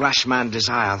could a rash man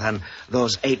desire than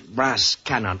those 8 brass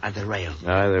cannon at the rail?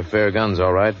 Aye, they're fair guns,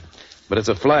 all right. But it's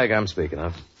a flag I'm speaking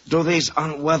of. Do these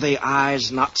unworthy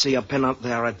eyes not see a pennant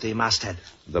there at the masthead?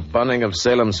 The bunning of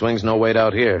Salem swings no weight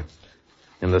out here.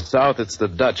 In the south, it's the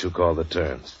Dutch who call the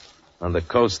turns. On the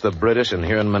coast, the British, and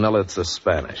here in Manila, it's the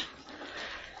Spanish.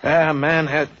 Man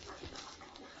had...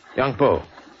 Young Po,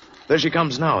 there she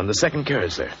comes now in the second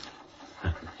carriage there.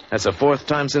 That's the 4th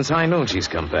time since high noon she's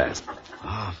come past.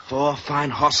 4 fine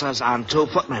horses and 2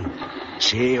 footmen.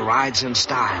 She rides in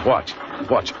style.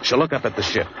 Watch. She'll look up at the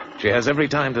ship. She has every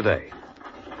time today.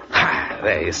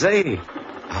 There you see.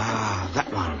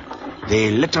 That one.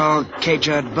 The little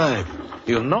caged bird.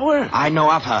 You know her? I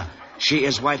know of her. She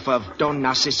is wife of Don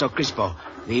Narciso Crispo,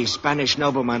 the Spanish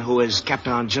nobleman who is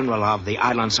Captain General of the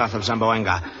island south of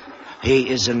Zamboanga. He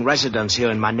is in residence here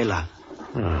in Manila.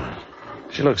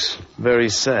 She looks very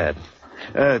sad.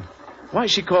 Why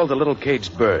is she called the little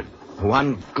caged bird?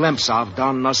 One glimpse of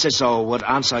Don Narciso would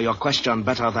answer your question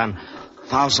better than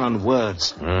 1,000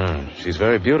 words. She's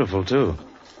very beautiful, too.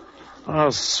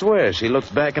 I'll swear she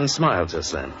looked back and smiled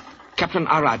just then. Captain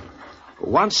Arad,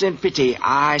 Once in pity,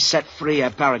 I set free a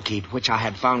parakeet which I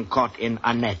had found caught in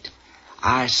a net.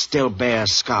 I still bear a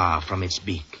scar from its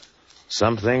beak.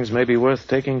 Some things may be worth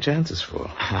taking chances for.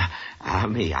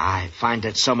 I find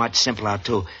it so much simpler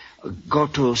to go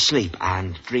to sleep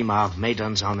and dream of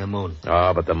maidens on the moon.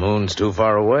 Oh, but the moon's too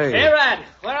far away. Hey, Rad,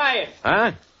 where are you?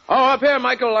 Huh? Oh, up here,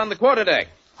 Michael, on the quarterdeck.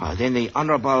 Then the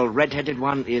honorable red-headed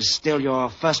one is still your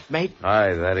first mate?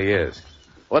 Aye, that he is.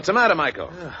 What's the matter, Michael?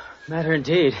 Matter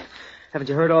indeed. Haven't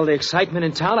you heard all the excitement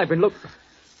in town? I've been looking...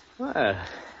 Well,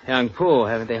 young Pooh,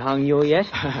 haven't they hung you yet?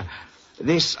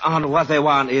 This unworthy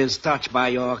one is touched by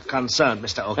your concern,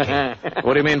 Mr. O'Kane.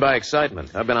 What do you mean by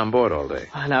excitement? I've been on board all day.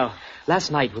 Now,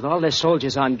 last night, with all their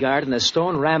soldiers on guard and the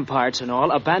stone ramparts and all,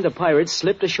 a band of pirates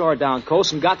slipped ashore down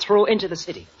coast and got through into the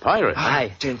city. Pirates?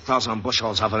 Aye. 10,000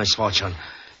 bushels of misfortune.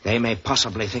 They may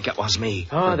possibly think it was me.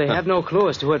 Oh, they have no clue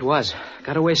as to who it was.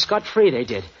 Got away scot-free, they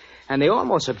did. And they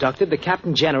almost abducted the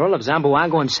Captain General of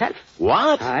Zamboanga himself.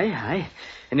 What? Aye.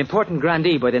 An important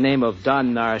grandee by the name of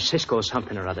Don Narcisco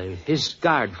something or other. His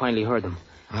guard finally heard them.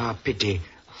 Pity.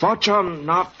 Fortune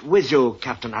not with you,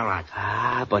 Captain Arad.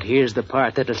 But here's the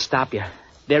part that'll stop you.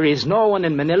 There is no one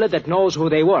in Manila that knows who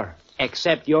they were,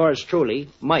 except yours truly,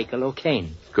 Michael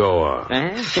O'Kane. Go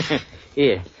on.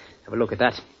 Here, have a look at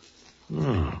that.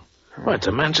 Well, it's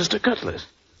a Manchester cutlass.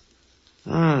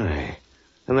 Aye.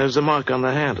 And there's a mark on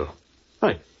the handle.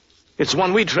 Aye. It's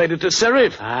one we traded to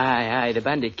Serif. Aye, the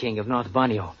bandit king of North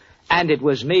Borneo. And it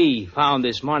was me found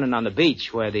this morning on the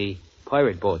beach where the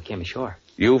pirate boat came ashore.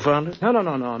 You found it? No,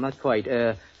 not quite.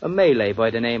 A Malay by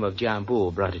the name of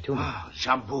Jambu brought it to me.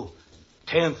 Jambu.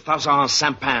 10,000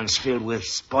 sampans filled with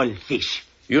spoiled fish.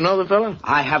 You know the fellow?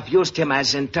 I have used him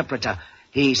as interpreter.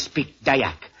 He speaks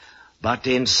Dayak. But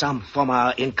in some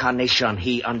former incarnation,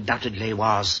 he undoubtedly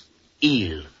was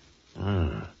ill.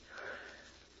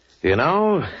 You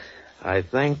know, I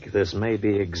think this may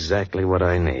be exactly what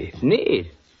I need. Need?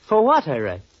 For what, I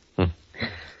read?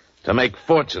 To make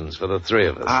fortunes for the three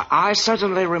of us. I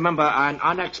certainly remember an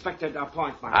unexpected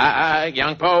appointment.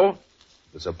 Young Poe.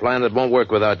 It's a plan that won't work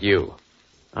without you.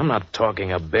 I'm not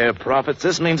talking of bare profits.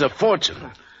 This means a fortune.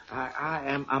 I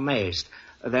am amazed.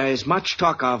 There is much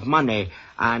talk of money,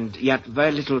 and yet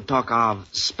very little talk of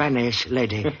Spanish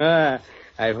lady.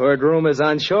 I've heard rumors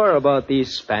on shore about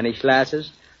these Spanish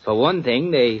lasses. For one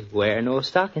thing, they wear no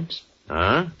stockings.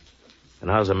 Huh? And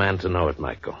how's a man to know it,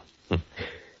 Michael?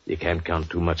 You can't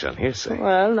count too much on hearsay.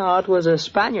 Well, no, it was a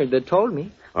Spaniard that told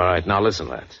me. All right, now listen,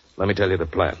 lads. Let me tell you the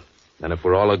plan. And if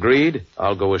we're all agreed,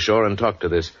 I'll go ashore and talk to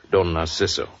this Don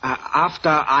Narciso. After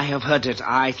I have heard it,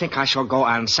 I think I shall go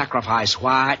and sacrifice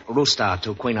White Rooster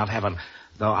to Queen of Heaven,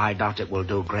 though I doubt it will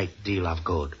do a great deal of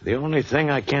good. The only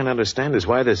thing I can't understand is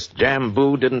why this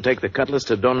Jambu didn't take the cutlass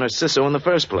to Don Narciso in the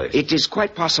first place. It is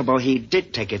quite possible he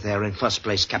did take it there in first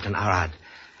place, Captain Arad.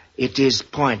 It is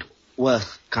point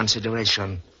worth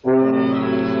consideration.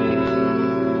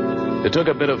 It took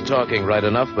a bit of talking right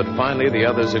enough, but finally the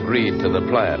others agreed to the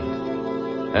plan.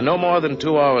 And no more than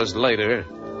 2 hours later,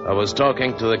 I was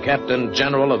talking to the Captain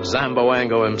General of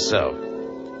Zamboanga himself.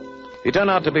 He turned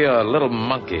out to be a little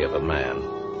monkey of a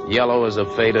man, yellow as a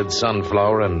faded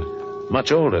sunflower and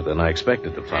much older than I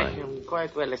expected to find. I am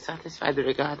quite well satisfied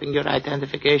regarding your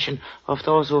identification of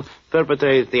those who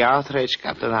perpetrated the outrage,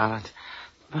 Captain Arnott.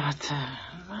 But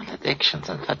maledictions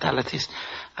and fatalities.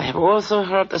 I have also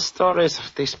heard the stories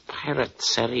of this pirate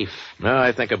Serif. No,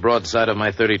 I think a broadside of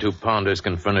my 32-pounders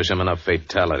can furnish him enough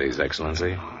fatalities,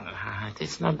 Excellency. It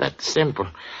is not that simple.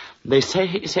 They say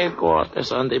his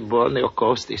headquarters on the Borneo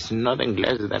coast is nothing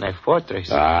less than a fortress.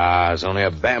 It's only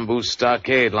a bamboo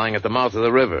stockade lying at the mouth of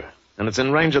the river. And it's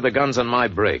in range of the guns on my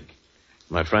brig.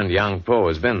 My friend Yang Po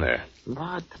has been there.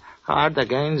 But hard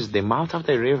against the mouth of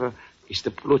the river is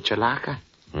the Pluchalaka.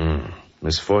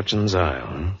 Misfortune's Isle,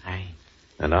 huh? Aye.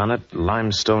 And on it,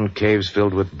 limestone caves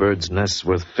filled with birds' nests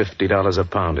worth $50 a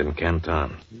pound in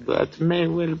Canton. That may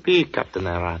well be, Captain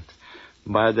Arad.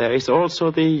 But there is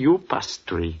also the Upas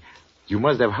tree. You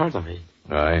must have heard of it.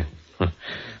 Aye.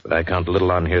 But I count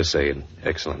little on hearsay,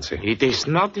 Excellency. It is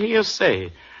not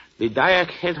hearsay. The Dayak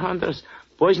headhunters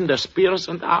poison their spears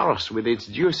and arrows with its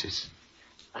juices.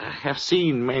 I have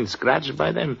seen men scratched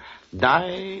by them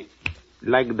die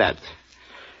like that.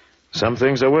 Some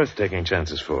things are worth taking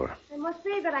chances for. I must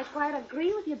say that I quite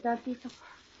agree with you, Narciso.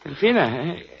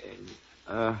 Delfina,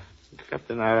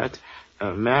 Captain Arad,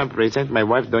 may I present my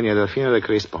wife, Doña Delfina de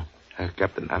Crispo?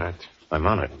 Captain Arad. I'm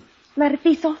honored.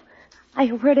 Narciso, I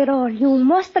have heard it all. You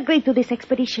must agree to this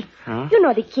expedition. Huh? You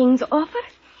know the king's offer.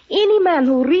 Any man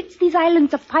who rids these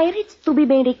islands of pirates to be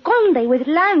made a conde with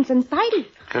lands and titles.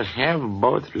 I have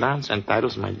both lands and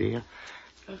titles, my dear.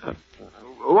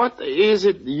 What is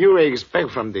it you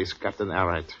expect from this, Captain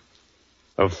Alright?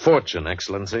 A fortune,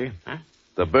 Excellency. Huh?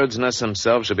 The bird's nest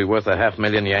himself should be worth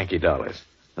 $500,000 Yankee dollars.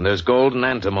 And there's gold and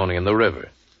antimony in the river.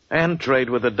 And trade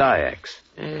with the Dyaks.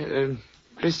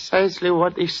 Precisely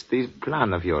what is the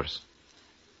plan of yours?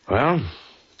 Well,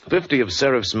 50 of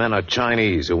Serif's men are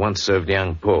Chinese who once served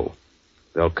Yang Po.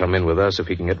 They'll come in with us if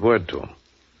he can get word to them.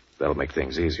 That'll make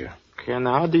things easier. Okay, and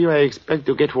how do you expect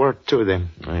to get word to them?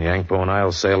 Yang Po and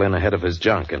I'll sail in ahead of his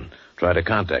junk and try to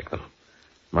contact them.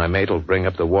 My mate will bring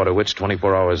up the Water Witch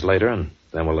 24 hours later, and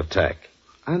then we'll attack.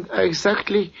 And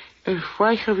exactly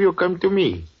why have you come to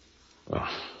me? Well,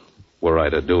 were I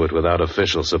to do it without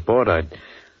official support, I'd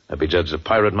be judged a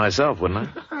pirate myself, wouldn't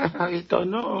I? I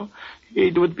don't know.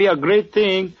 It would be a great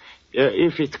thing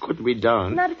if it could be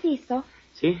done. Narciso.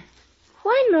 See?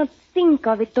 Why not think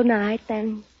of it tonight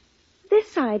and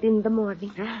decide in the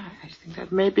morning? Yeah, I think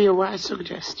that may be a wise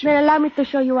suggestion. Then allow me to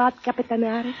show you out, Capitan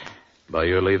Aris. By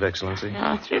your leave, Excellency.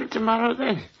 Yeah, till tomorrow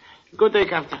then. Good day,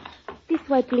 Captain. This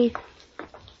way, please.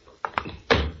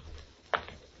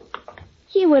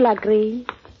 He will agree.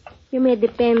 You may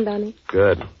depend on it.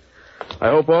 Good. I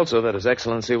hope also that His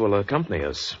Excellency will accompany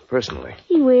us personally.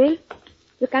 He will.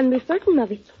 You can be certain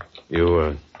of it.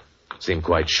 You seem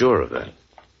quite sure of that.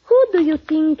 Who do you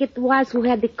think it was who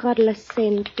had the cutlass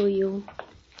sent to you?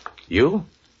 You?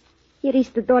 Here is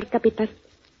the door, Capitan.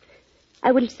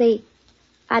 I will say,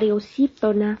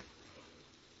 Ariosito now.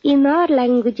 In our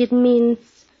language, it means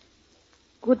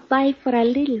goodbye for a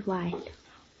little while.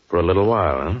 For a little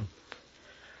while, huh?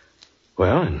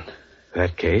 Well, in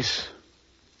that case,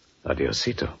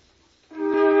 adiosito.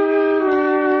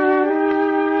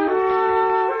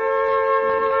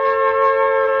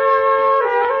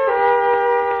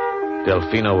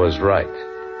 Delfino was right.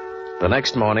 The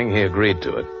next morning, he agreed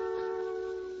to it.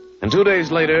 And 2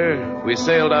 days later, we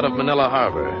sailed out of Manila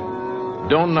Harbor.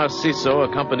 Don Narciso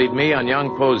accompanied me on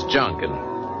Yang Po's junk,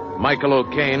 and Michael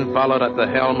O'Kane followed at the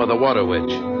helm of the Water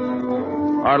Witch.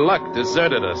 Our luck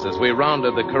deserted us as we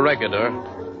rounded the Corregidor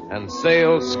and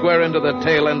sailed square into the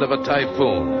tail end of a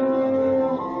typhoon.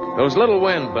 There was little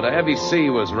wind, but a heavy sea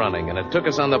was running, and it took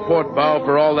us on the port bow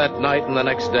for all that night and the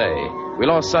next day. We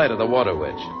lost sight of the Water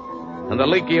Witch, and the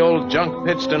leaky old junk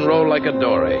pitched and rolled like a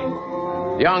dory.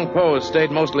 Yang Po stayed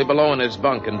mostly below in his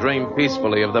bunk and dreamed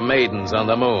peacefully of the maidens on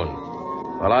the moon,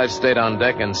 while I stayed on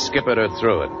deck and skippered her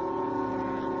through it.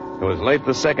 It was late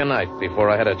the second night before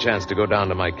I had a chance to go down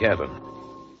to my cabin.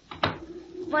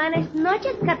 Buenas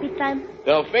noches, Capitan.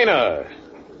 Delfina!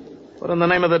 What in the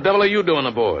name of the devil are you doing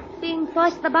aboard? Being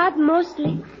tossed about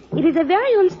mostly. It is a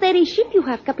very unsteady ship you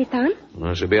have, Capitan.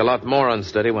 Well, it should be a lot more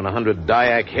unsteady when 100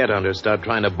 Dyak headhunters start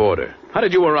trying to board her. How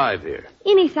did you arrive here?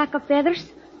 In a sack of feathers.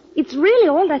 It's really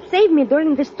all that saved me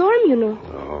during the storm, you know.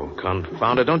 Oh,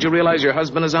 confound it. Don't you realize your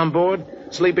husband is on board?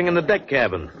 Sleeping in the deck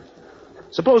cabin.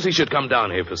 Suppose he should come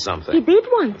down here for something. He did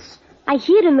once. I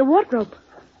hid in the wardrobe.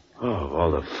 Oh,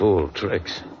 all the fool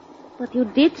tricks. But you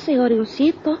did say,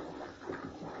 Oriosito,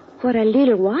 for a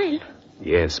little while.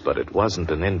 Yes, but it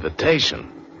wasn't an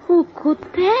invitation. Who could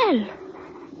tell?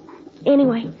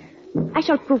 Anyway, I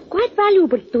shall prove quite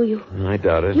valuable to you. I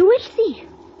doubt it. You will see.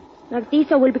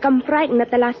 Narciso will become frightened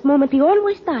at the last moment. He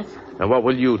always does. And what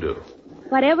will you do?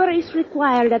 Whatever is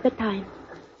required at the time.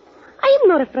 I am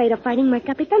not afraid of fighting, my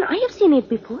Capitan. I have seen it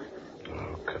before.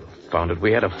 Oh, confound it.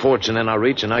 We had a fortune in our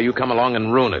reach, and now you come along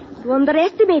and ruin it. You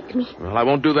underestimate me. Well, I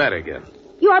won't do that again.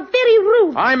 You are very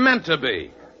rude. I meant to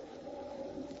be.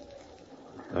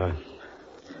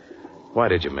 Why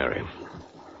did you marry him?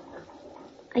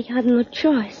 I had no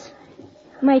choice.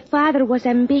 My father was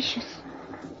ambitious.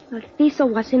 Narciso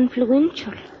was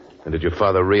influential. And did your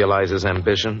father realize his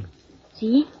ambition?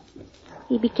 See?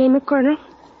 He became a colonel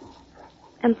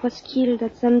and was killed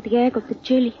at Santiago de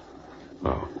Chile.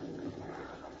 Oh,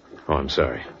 I'm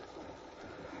sorry.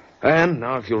 And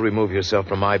now if you'll remove yourself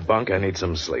from my bunk, I need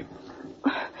some sleep.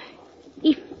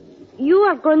 If you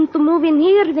are going to move in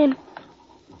here, then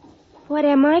what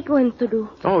am I going to do?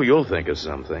 Oh, you'll think of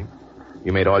something.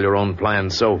 You made all your own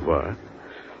plans so far.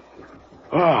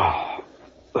 Oh,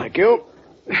 thank you.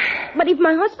 But if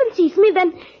my husband sees me,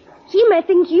 then he may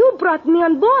think you brought me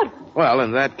on board. Well,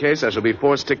 in that case, I shall be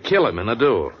forced to kill him in a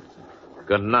duel.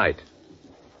 Good night.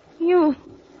 You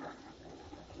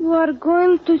are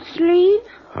going to sleep?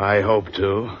 I hope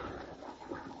to.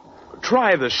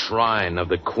 Try the shrine of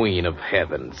the Queen of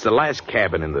Heaven. It's the last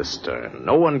cabin in the stern.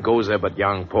 No one goes there but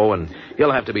Yang Po, and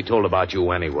he'll have to be told about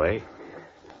you anyway.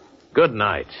 Good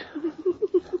night.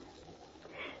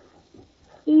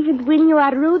 Even when you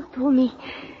are rude to me,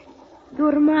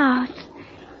 your mouth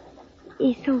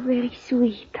is so very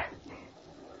sweet.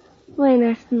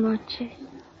 Buenas noches.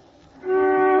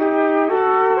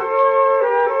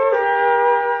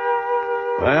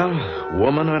 Well,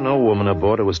 woman or no woman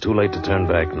aboard, it was too late to turn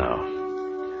back now.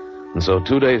 And so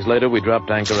 2 days later, we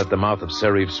dropped anchor at the mouth of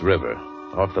Serif's River.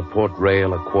 Off the port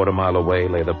rail, a quarter-mile away,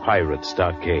 lay the pirate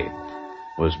stockade.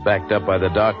 It was backed up by the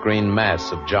dark green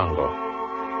mass of jungle.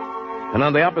 And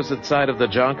on the opposite side of the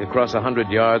junk, across 100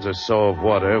 yards or so of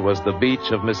water, was the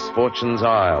beach of Misfortune's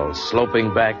Isle,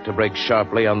 sloping back to break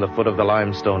sharply on the foot of the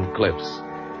limestone cliffs.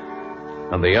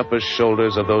 On the upper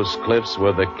shoulders of those cliffs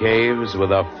were the caves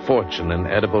with a fortune in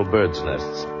edible birds'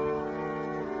 nests.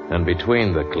 And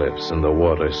between the cliffs and the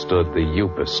water stood the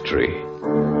Upas tree.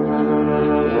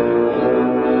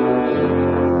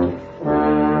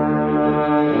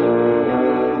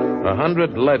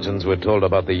 100 legends were told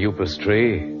about the Upas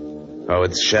tree. How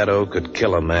its shadow could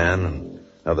kill a man, and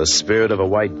how the spirit of a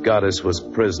white goddess was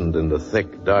prisoned in the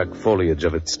thick, dark foliage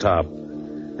of its top,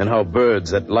 and how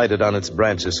birds that lighted on its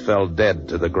branches fell dead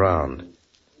to the ground.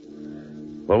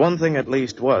 Well, one thing at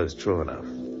least was true enough.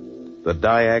 The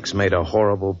Dyaks made a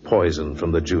horrible poison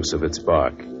from the juice of its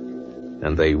bark,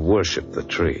 and they worshipped the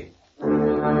tree.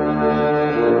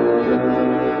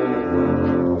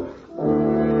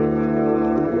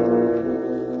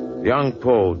 Young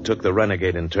Poe took the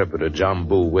renegade interpreter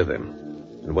Jambu with him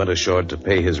and went ashore to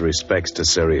pay his respects to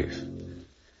Serif,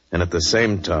 and at the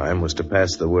same time was to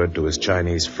pass the word to his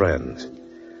Chinese friends.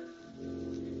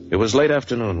 It was late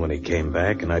afternoon when he came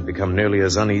back, and I'd become nearly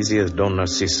as uneasy as Don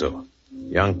Narciso.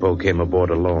 Young Poe came aboard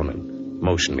alone and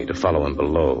motioned me to follow him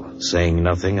below, saying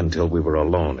nothing until we were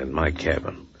alone in my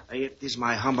cabin. It is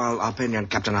my humble opinion,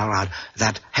 Captain Allard,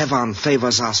 that heaven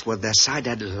favors us with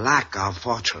decided lack of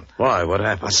fortune. Why? What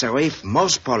happened? Serif,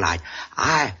 most polite.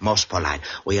 I, most polite.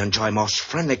 We enjoy most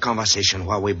friendly conversation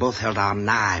while we both held our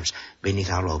knives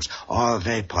beneath our robes. All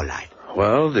very polite.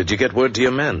 Well, did you get word to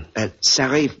your men?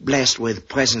 Serif blessed with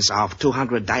presence of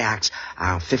 200 Dyaks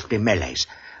and 50 Malays.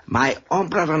 My own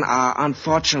brethren are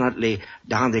unfortunately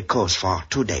down the coast for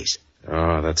 2 days.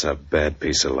 Oh, that's a bad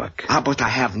piece of luck. But I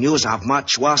have news of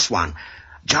much worse one.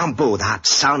 Jambu, that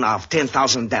son of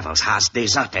 10,000 devils, has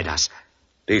deserted us.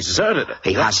 Deserted us?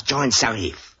 He has joined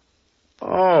Serif.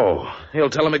 Oh,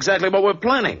 he'll tell him exactly what we're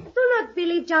planning. Do not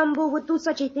believe Jambu would do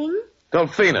such a thing.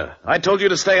 Delphina, I told you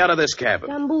to stay out of this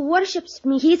cabin. Jambu worships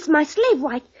me. He is my slave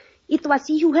wife. It was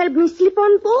he who helped me sleep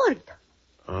on board.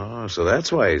 Oh, so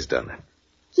that's why he's done it.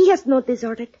 He has not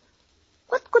deserted.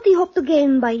 What could he hope to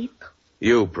gain by it?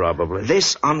 You, probably.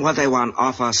 This unworthy one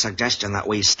offers suggestion that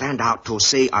we stand out to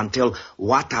sea until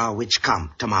water which come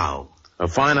tomorrow. A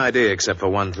fine idea, except for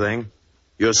one thing.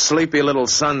 Your sleepy little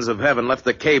sons of heaven left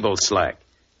the cable slack.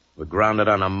 We're grounded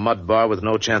on a mud bar with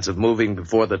no chance of moving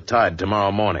before the tide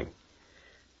tomorrow morning.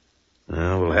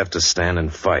 We'll have to stand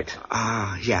and fight.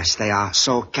 Yes, they are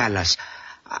so careless.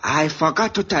 I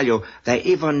forgot to tell you, they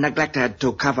even neglected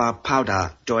to cover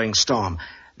powder during storm.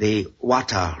 The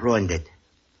water ruined it.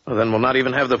 Well, then we'll not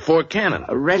even have the 4 cannon.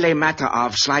 Really matter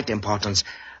of slight importance.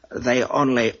 They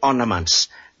only ornaments.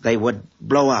 They would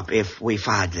blow up if we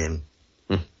fired them.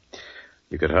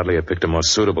 You could hardly have picked a more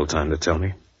suitable time to tell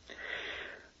me.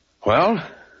 Well,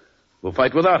 we'll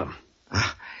fight without them.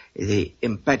 The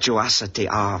impetuosity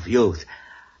of youth.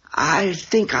 I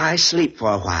think I sleep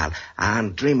for a while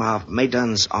and dream of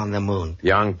maidens on the moon.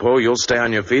 Young Poe, you'll stay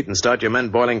on your feet and start your men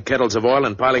boiling kettles of oil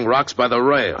and piling rocks by the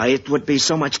rail. It would be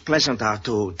so much pleasanter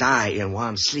to die in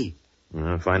one sleep.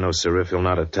 If I know Serif, he'll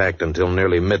not attack until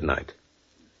nearly midnight.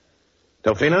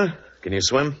 Delphina, can you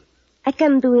swim? I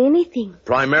can do anything.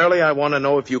 Primarily, I want to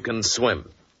know if you can swim.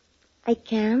 I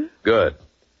can. Good.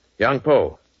 Young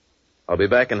Poe, I'll be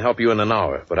back and help you in an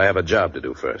hour, but I have a job to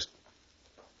do first.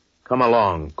 Come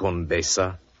along,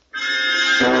 Condesa.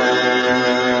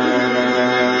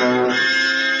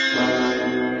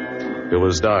 It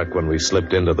was dark when we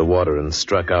slipped into the water and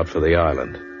struck out for the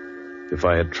island. If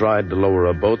I had tried to lower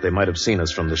a boat, they might have seen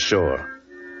us from the shore.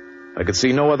 I could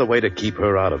see no other way to keep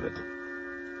her out of it.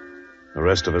 The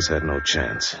rest of us had no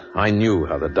chance. I knew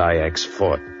how the Dyaks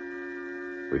fought.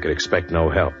 We could expect no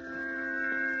help.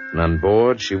 And on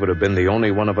board, she would have been the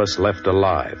only one of us left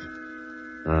alive.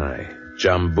 Aye,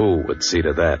 Jambu would see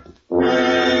to that.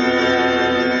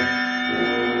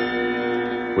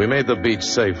 We made the beach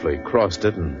safely, crossed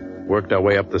it, and worked our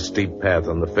way up the steep path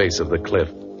on the face of the cliff.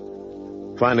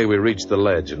 Finally, we reached the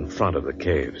ledge in front of the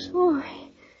caves. Oh,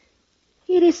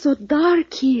 it is so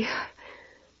dark here.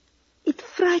 It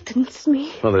frightens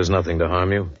me. Well, there's nothing to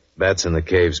harm you. Bats in the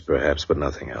caves, perhaps, but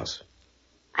nothing else.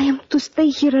 I am to stay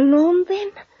here alone,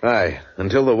 then? Aye,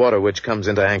 until the water witch comes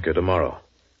into anchor tomorrow.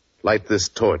 Light this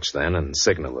torch, then, and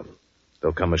signal them.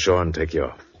 They'll come ashore and take you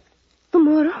off.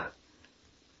 Tomorrow?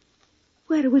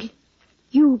 Where will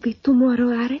you be tomorrow,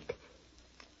 Aret?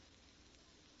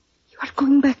 You are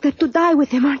going back there to die with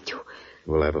him, aren't you?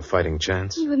 We'll have a fighting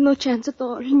chance. You have no chance at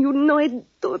all. You know it.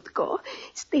 Don't go.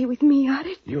 Stay with me,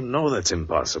 Aret. You know that's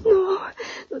impossible.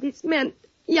 No, this man,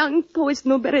 young Poe, is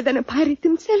no better than a pirate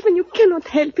himself, and you cannot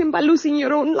help him by losing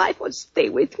your own life. Or stay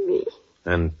with me.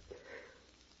 And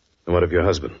what of your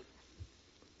husband?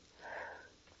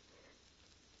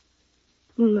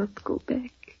 Do not go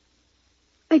back.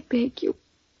 I beg you.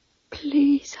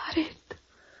 Please, Aret.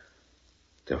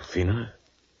 Delphina,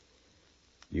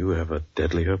 you have a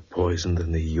deadlier poison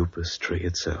than the upas tree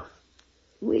itself.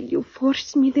 Will you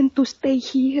force me then to stay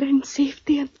here in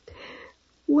safety and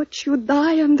watch you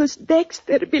die on those decks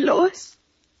there below us?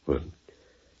 Would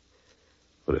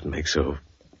it make so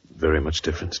very much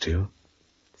difference to you?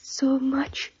 So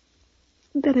much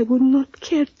that I would not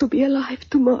care to be alive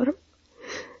tomorrow.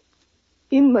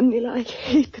 In Manila, I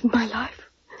hated my life.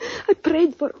 I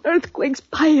prayed for earthquakes,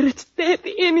 pirates, death,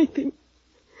 anything.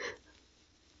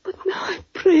 But now I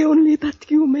pray only that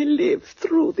you may live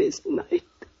through this night.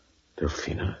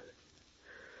 Delphina,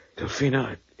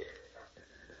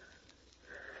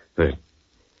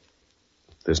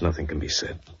 there's nothing can be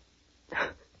said.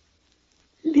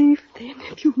 Leave then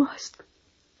if you must.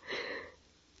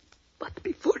 But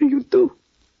before you do,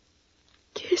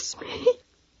 kiss me.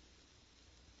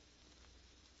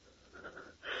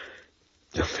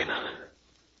 Delphina.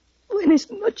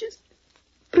 Buenas noches,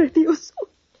 precioso.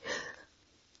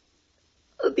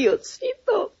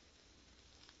 Adiosito.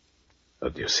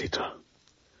 Adiosito.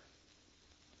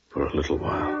 For a little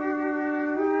while.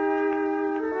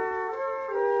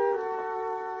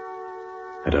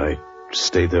 Had I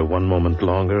stayed there one moment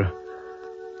longer,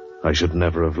 I should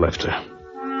never have left her.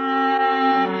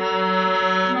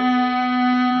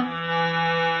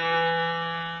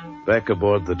 Back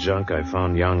aboard the junk, I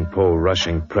found young Poe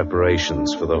rushing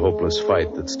preparations for the hopeless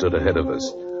fight that stood ahead of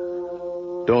us.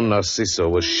 Don Narciso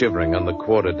was shivering on the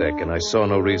quarterdeck, and I saw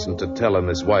no reason to tell him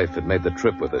his wife had made the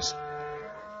trip with us.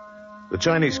 The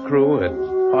Chinese crew had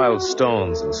piled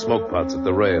stones and smoke pots at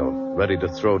the rail, ready to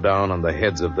throw down on the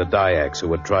heads of the Dyaks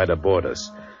who had tried to board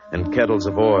us, and kettles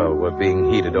of oil were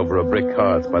being heated over a brick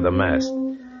hearth by the mast.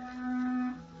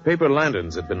 Paper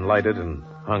lanterns had been lighted and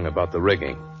hung about the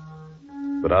rigging.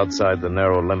 But outside the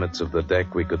narrow limits of the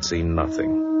deck, we could see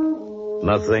nothing.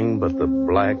 Nothing but the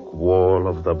black wall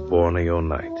of the Borneo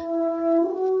night.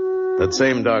 That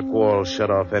same dark wall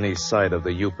shut off any sight of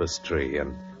the upas tree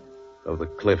and of the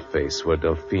cliff face where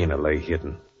Delphina lay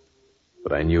hidden.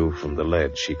 But I knew from the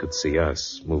ledge she could see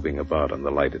us moving about on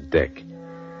the lighted deck.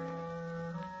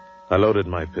 I loaded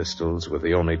my pistols with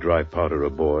the only dry powder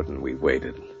aboard, and we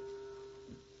waited.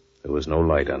 There was no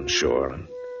light on shore and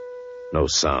no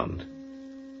sound.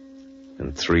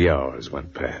 And 3 hours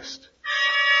went past.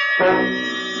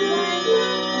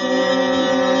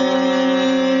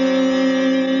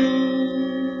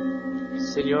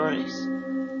 Senores,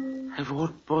 have all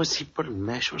possible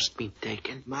measures been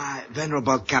taken? My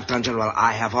venerable Captain General,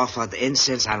 I have offered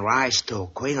incense and rice to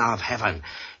Queen of Heaven.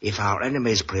 If our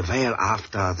enemies prevail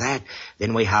after that,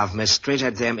 then we have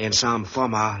mistreated them in some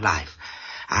former life.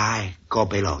 I go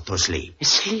below to sleep.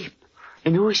 Sleep?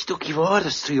 And who is to give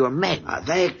orders to your men?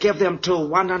 They give them to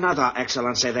one another,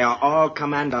 Excellency. They are all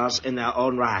commanders in their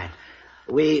own right.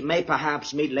 We may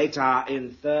perhaps meet later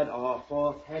in third or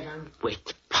fourth heaven. With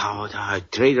powder, a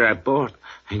trader aboard,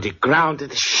 and the ground of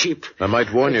the ship. I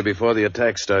might warn you before the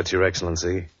attack starts, Your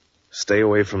Excellency. Stay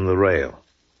away from the rail,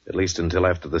 at least until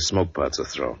after the smoke pots are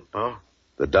thrown. Oh?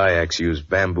 The Dyaks use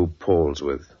bamboo poles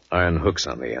with iron hooks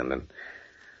on the end, and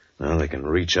well, they can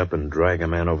reach up and drag a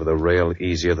man over the rail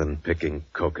easier than picking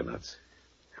coconuts.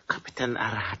 Captain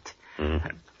Arat,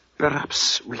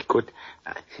 perhaps we could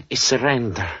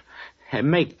surrender.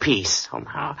 Make peace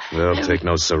somehow. They'll take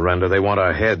no surrender. They want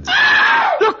our heads.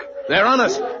 Look! They're on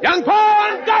us! Young Poe,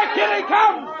 on deck! Here they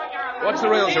come! Watch the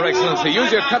rails, Your Excellency.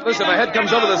 Use your cutlass if a head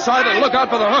comes over the side, and look out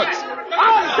for the hooks.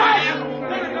 On deck!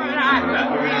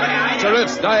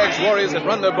 Sheriffs, Dyak's warriors had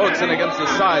run their boats in against the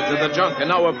sides of the junk, and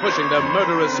now were pushing their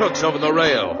murderous hooks over the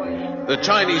rail. The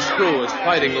Chinese crew was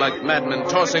fighting like madmen,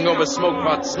 tossing over smoke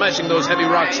pots, smashing those heavy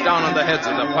rocks down on the heads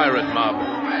of the pirate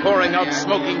mob, pouring out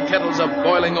smoking kettles of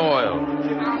boiling oil.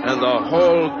 And the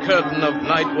whole curtain of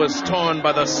night was torn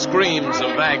by the screams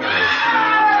of agony.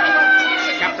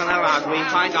 Captain Elrod, we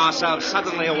find ourselves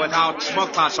suddenly without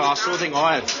smoke pots or soothing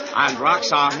oil, and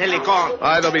rocks are nearly gone.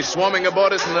 They'll be swarming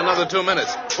aboard us in another 2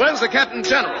 minutes. Where's the Captain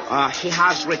General? He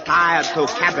has retired to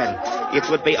cabin. It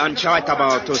would be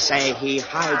uncharitable to say he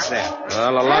hides there.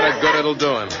 Well, a lot of good it'll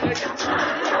do him.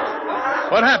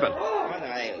 What happened?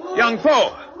 Young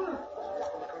Poe.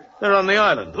 They're on the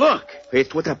island. Look.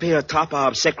 It would appear top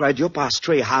of Sacred Upas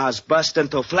tree has burst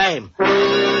into flame.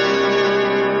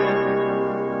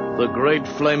 The great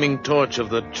flaming torch of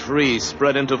the tree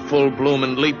spread into full bloom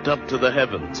and leaped up to the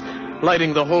heavens,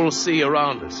 lighting the whole sea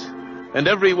around us. And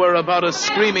everywhere about us,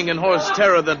 screaming in hoarse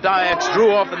terror, the Dyaks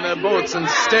drew off in their boats and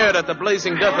stared at the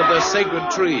blazing death of their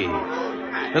sacred tree.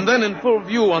 And then in full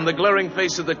view on the glaring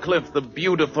face of the cliff, the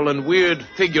beautiful and weird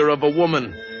figure of a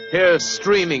woman, hair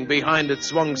streaming behind it,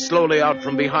 swung slowly out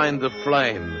from behind the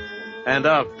flame, and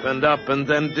up, and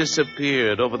then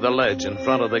disappeared over the ledge in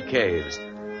front of the caves.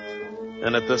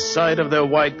 And at the sight of their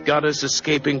white goddess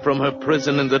escaping from her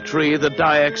prison in the tree, the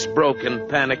Dyaks broke in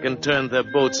panic and turned their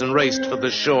boats and raced for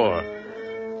the shore.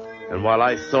 And while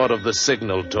I thought of the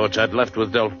signal torch I'd left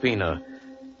with Delphina,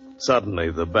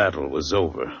 suddenly the battle was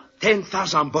over.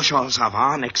 10,000 bushels of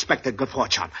unexpected good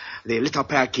fortune. The little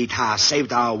parakeet has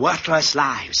saved our worthless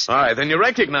lives. Aye, then you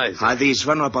recognize her. These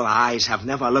venerable eyes have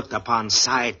never looked upon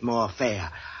sight more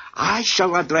fair. I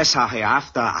shall address her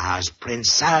hereafter as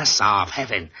Princess of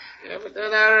Heaven.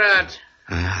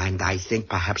 And I think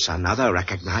perhaps another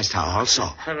recognized her also.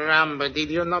 Caramba, did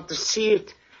you not see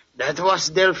it? That was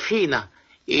Delphina.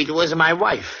 It was my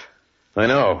wife. I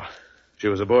know. She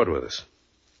was aboard with us.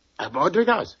 Aboard with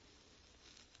us?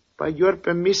 By your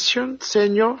permission,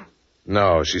 senor?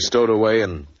 No, she stowed away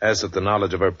and asked that the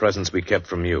knowledge of her presence be kept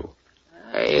from you.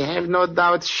 I have no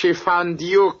doubt she found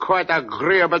you quite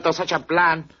agreeable to such a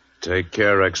plan. Take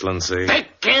care, Excellency.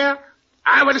 Take care?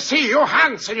 I will see you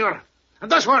hanged, senor.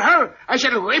 And as for her, I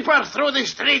shall whip her through the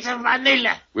streets of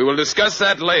Manila. We will discuss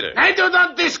that later. I do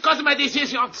not discuss my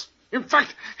decisions. In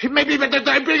fact, it may be better that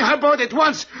I bring her aboard at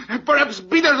once, and perhaps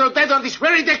beat her to death on this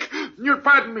very deck. You'll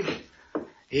pardon me.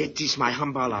 It is my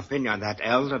humble opinion that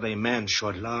elderly men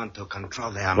should learn to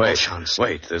control their emotions.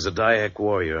 Wait, there's a Dyak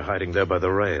warrior hiding there by the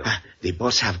rail. The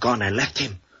boats have gone and left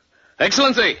him.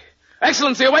 Excellency!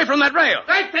 Excellency, away from that rail!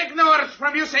 I take no orders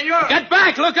from you, senor! Get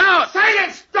back! Look out!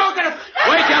 Silence! Don't get...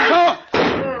 Wait,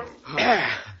 Campo!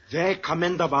 Very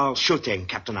commendable shooting,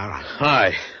 Captain Aran.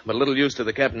 Aye, but a little use to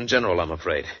the Captain General, I'm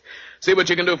afraid. See what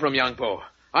you can do from Yang Po.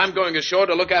 I'm going ashore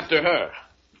to look after her.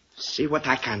 See what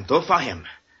I can do for him.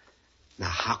 Now,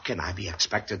 how can I be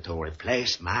expected to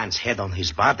replace man's head on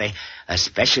his body,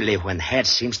 especially when head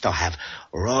seems to have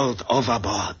rolled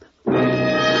overboard?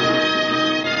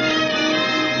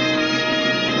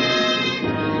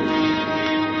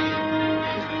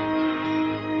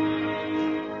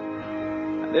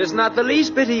 There's not the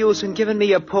least bit of use in giving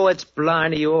me a poet's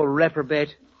blarney, you old reprobate.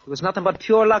 It was nothing but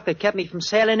pure luck that kept me from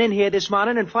sailing in here this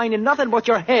morning and finding nothing but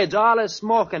your heads all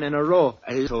a-smoking in a row.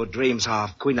 So dreams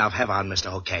of Queen of Heaven,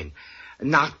 Mr. O'Kane.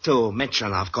 Not to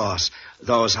mention, of course,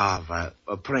 those of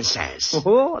Princess.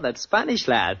 Oh, that Spanish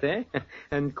lad, eh?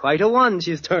 And quite a one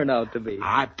she's turned out to be.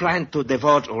 I plan to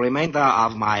devote the remainder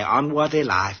of my unworthy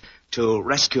life to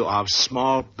rescue of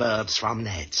small birds from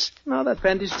nets. No, that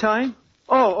spent his time.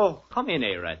 Oh, come in,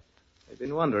 Arad. I've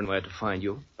been wondering where to find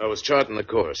you. I was charting the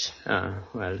course.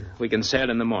 Well, we can sail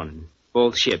in the morning.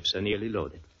 Both ships are nearly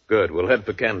loaded. Good, we'll head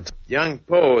for Kent. Yang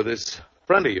Po, this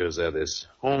friend of yours there, this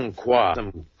Hong Qua,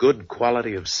 some good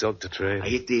quality of silk to trade?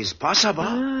 It is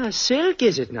possible. Silk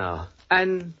is it now?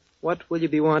 And what will you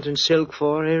be wanting silk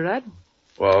for, Arad?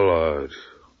 Well,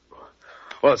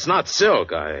 it's not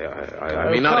silk. I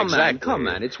mean, not exactly. Come,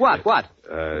 man, it's what?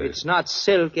 If it's not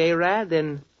silk, Arad,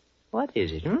 then what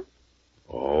is it,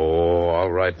 Oh,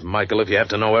 all right, Michael, if you have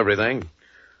to know everything.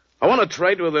 I want to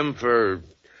trade with him for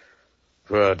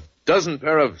a dozen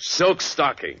pair of silk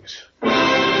stockings.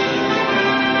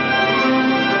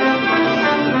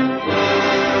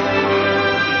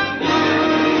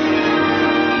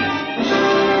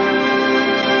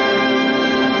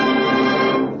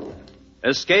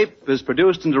 Escape is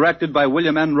produced and directed by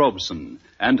William N. Robeson,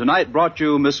 and tonight brought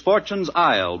you Misfortune's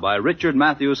Isle by Richard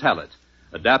Matthews Hallett,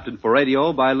 adapted for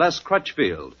radio by Les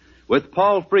Crutchfield, with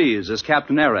Paul Frees as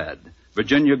Captain Arad,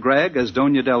 Virginia Gregg as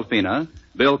Doña Delphina,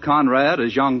 Bill Conrad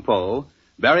as Young Po,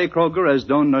 Barry Kroger as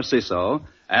Don Narciso,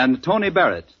 and Tony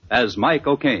Barrett as Mike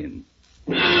O'Kane.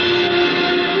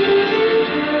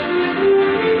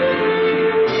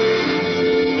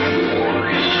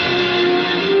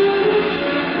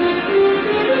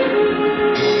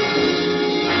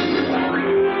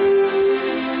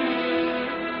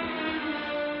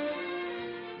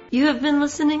 You have been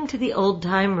listening to the Old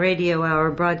Time Radio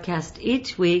Hour, broadcast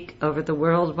each week over the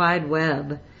World Wide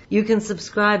Web. You can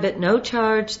subscribe at no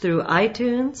charge through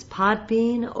iTunes,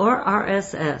 Podbean, or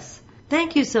RSS.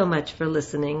 Thank you so much for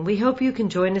listening. We hope you can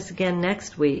join us again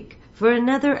next week for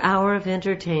another hour of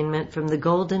entertainment from the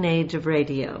golden age of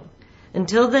radio.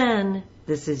 Until then,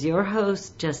 this is your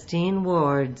host, Justine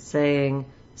Ward, saying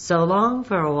so long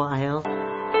for a while.